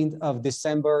 18th of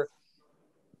December.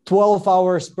 12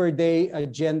 hours per day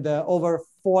agenda, over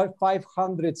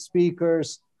 500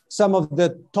 speakers, some of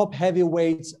the top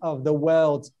heavyweights of the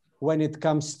world when it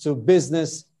comes to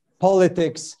business,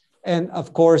 politics, and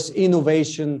of course,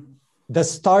 innovation. The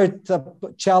Startup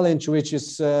Challenge, which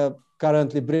is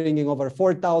currently bringing over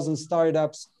 4,000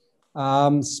 startups,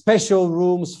 special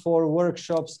rooms for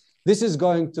workshops. This is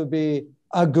going to be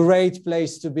a great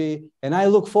place to be. And I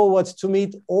look forward to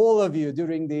meet all of you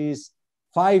during these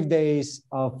 5 days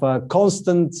of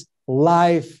constant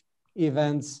live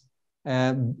events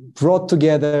brought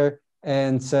together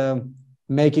and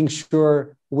making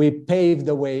sure we pave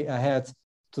the way ahead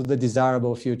to the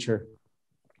desirable future.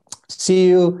 See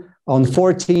you on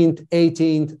 14th,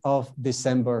 18th of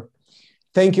December.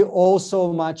 Thank you all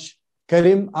so much.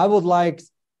 Karim, I would like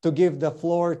to give the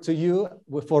floor to you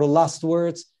for last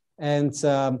words. And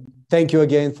thank you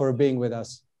again for being with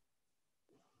us.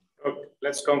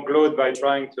 Let's conclude by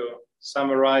trying to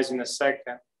summarize in a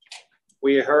second.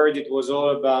 We heard it was all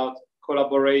about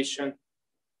collaboration,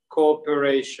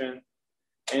 cooperation,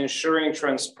 ensuring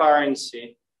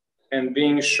transparency, and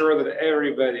being sure that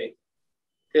everybody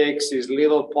takes his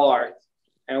little part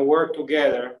and work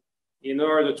together in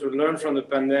order to learn from the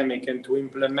pandemic and to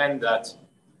implement that,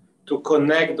 to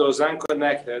connect those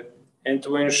unconnected, and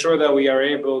to ensure that we are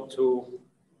able to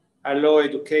allow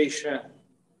education,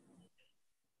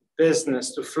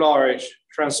 business to flourish,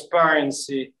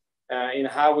 transparency in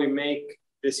how we make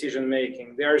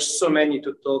decision-making. There are so many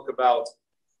to talk about,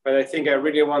 but I think I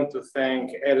really want to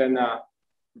thank Elena,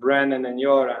 Brandon, and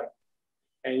Göran,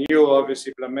 and you,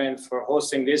 obviously, Plamen, for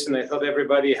hosting this. And I thought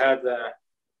everybody had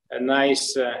a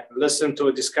nice listen to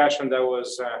a discussion that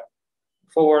was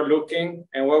forward-looking.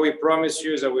 And what we promise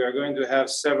you is that we are going to have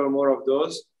several more of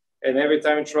those. And every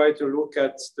time try to look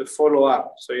at the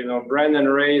follow-up. So, you know, Brandon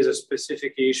raised a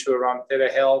specific issue around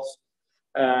telehealth.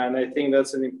 And I think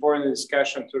that's an important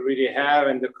discussion to really have,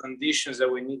 and the conditions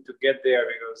that we need to get there,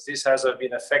 because this has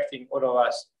been affecting all of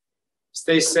us.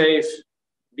 Stay safe,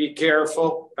 be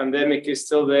careful, pandemic is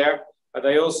still there. But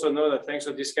I also know that thanks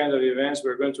to this kind of events,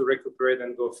 we're going to recuperate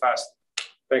and go fast.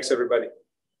 Thanks, everybody.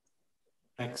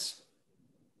 Thanks.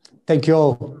 Thank you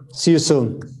all. See you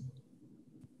soon.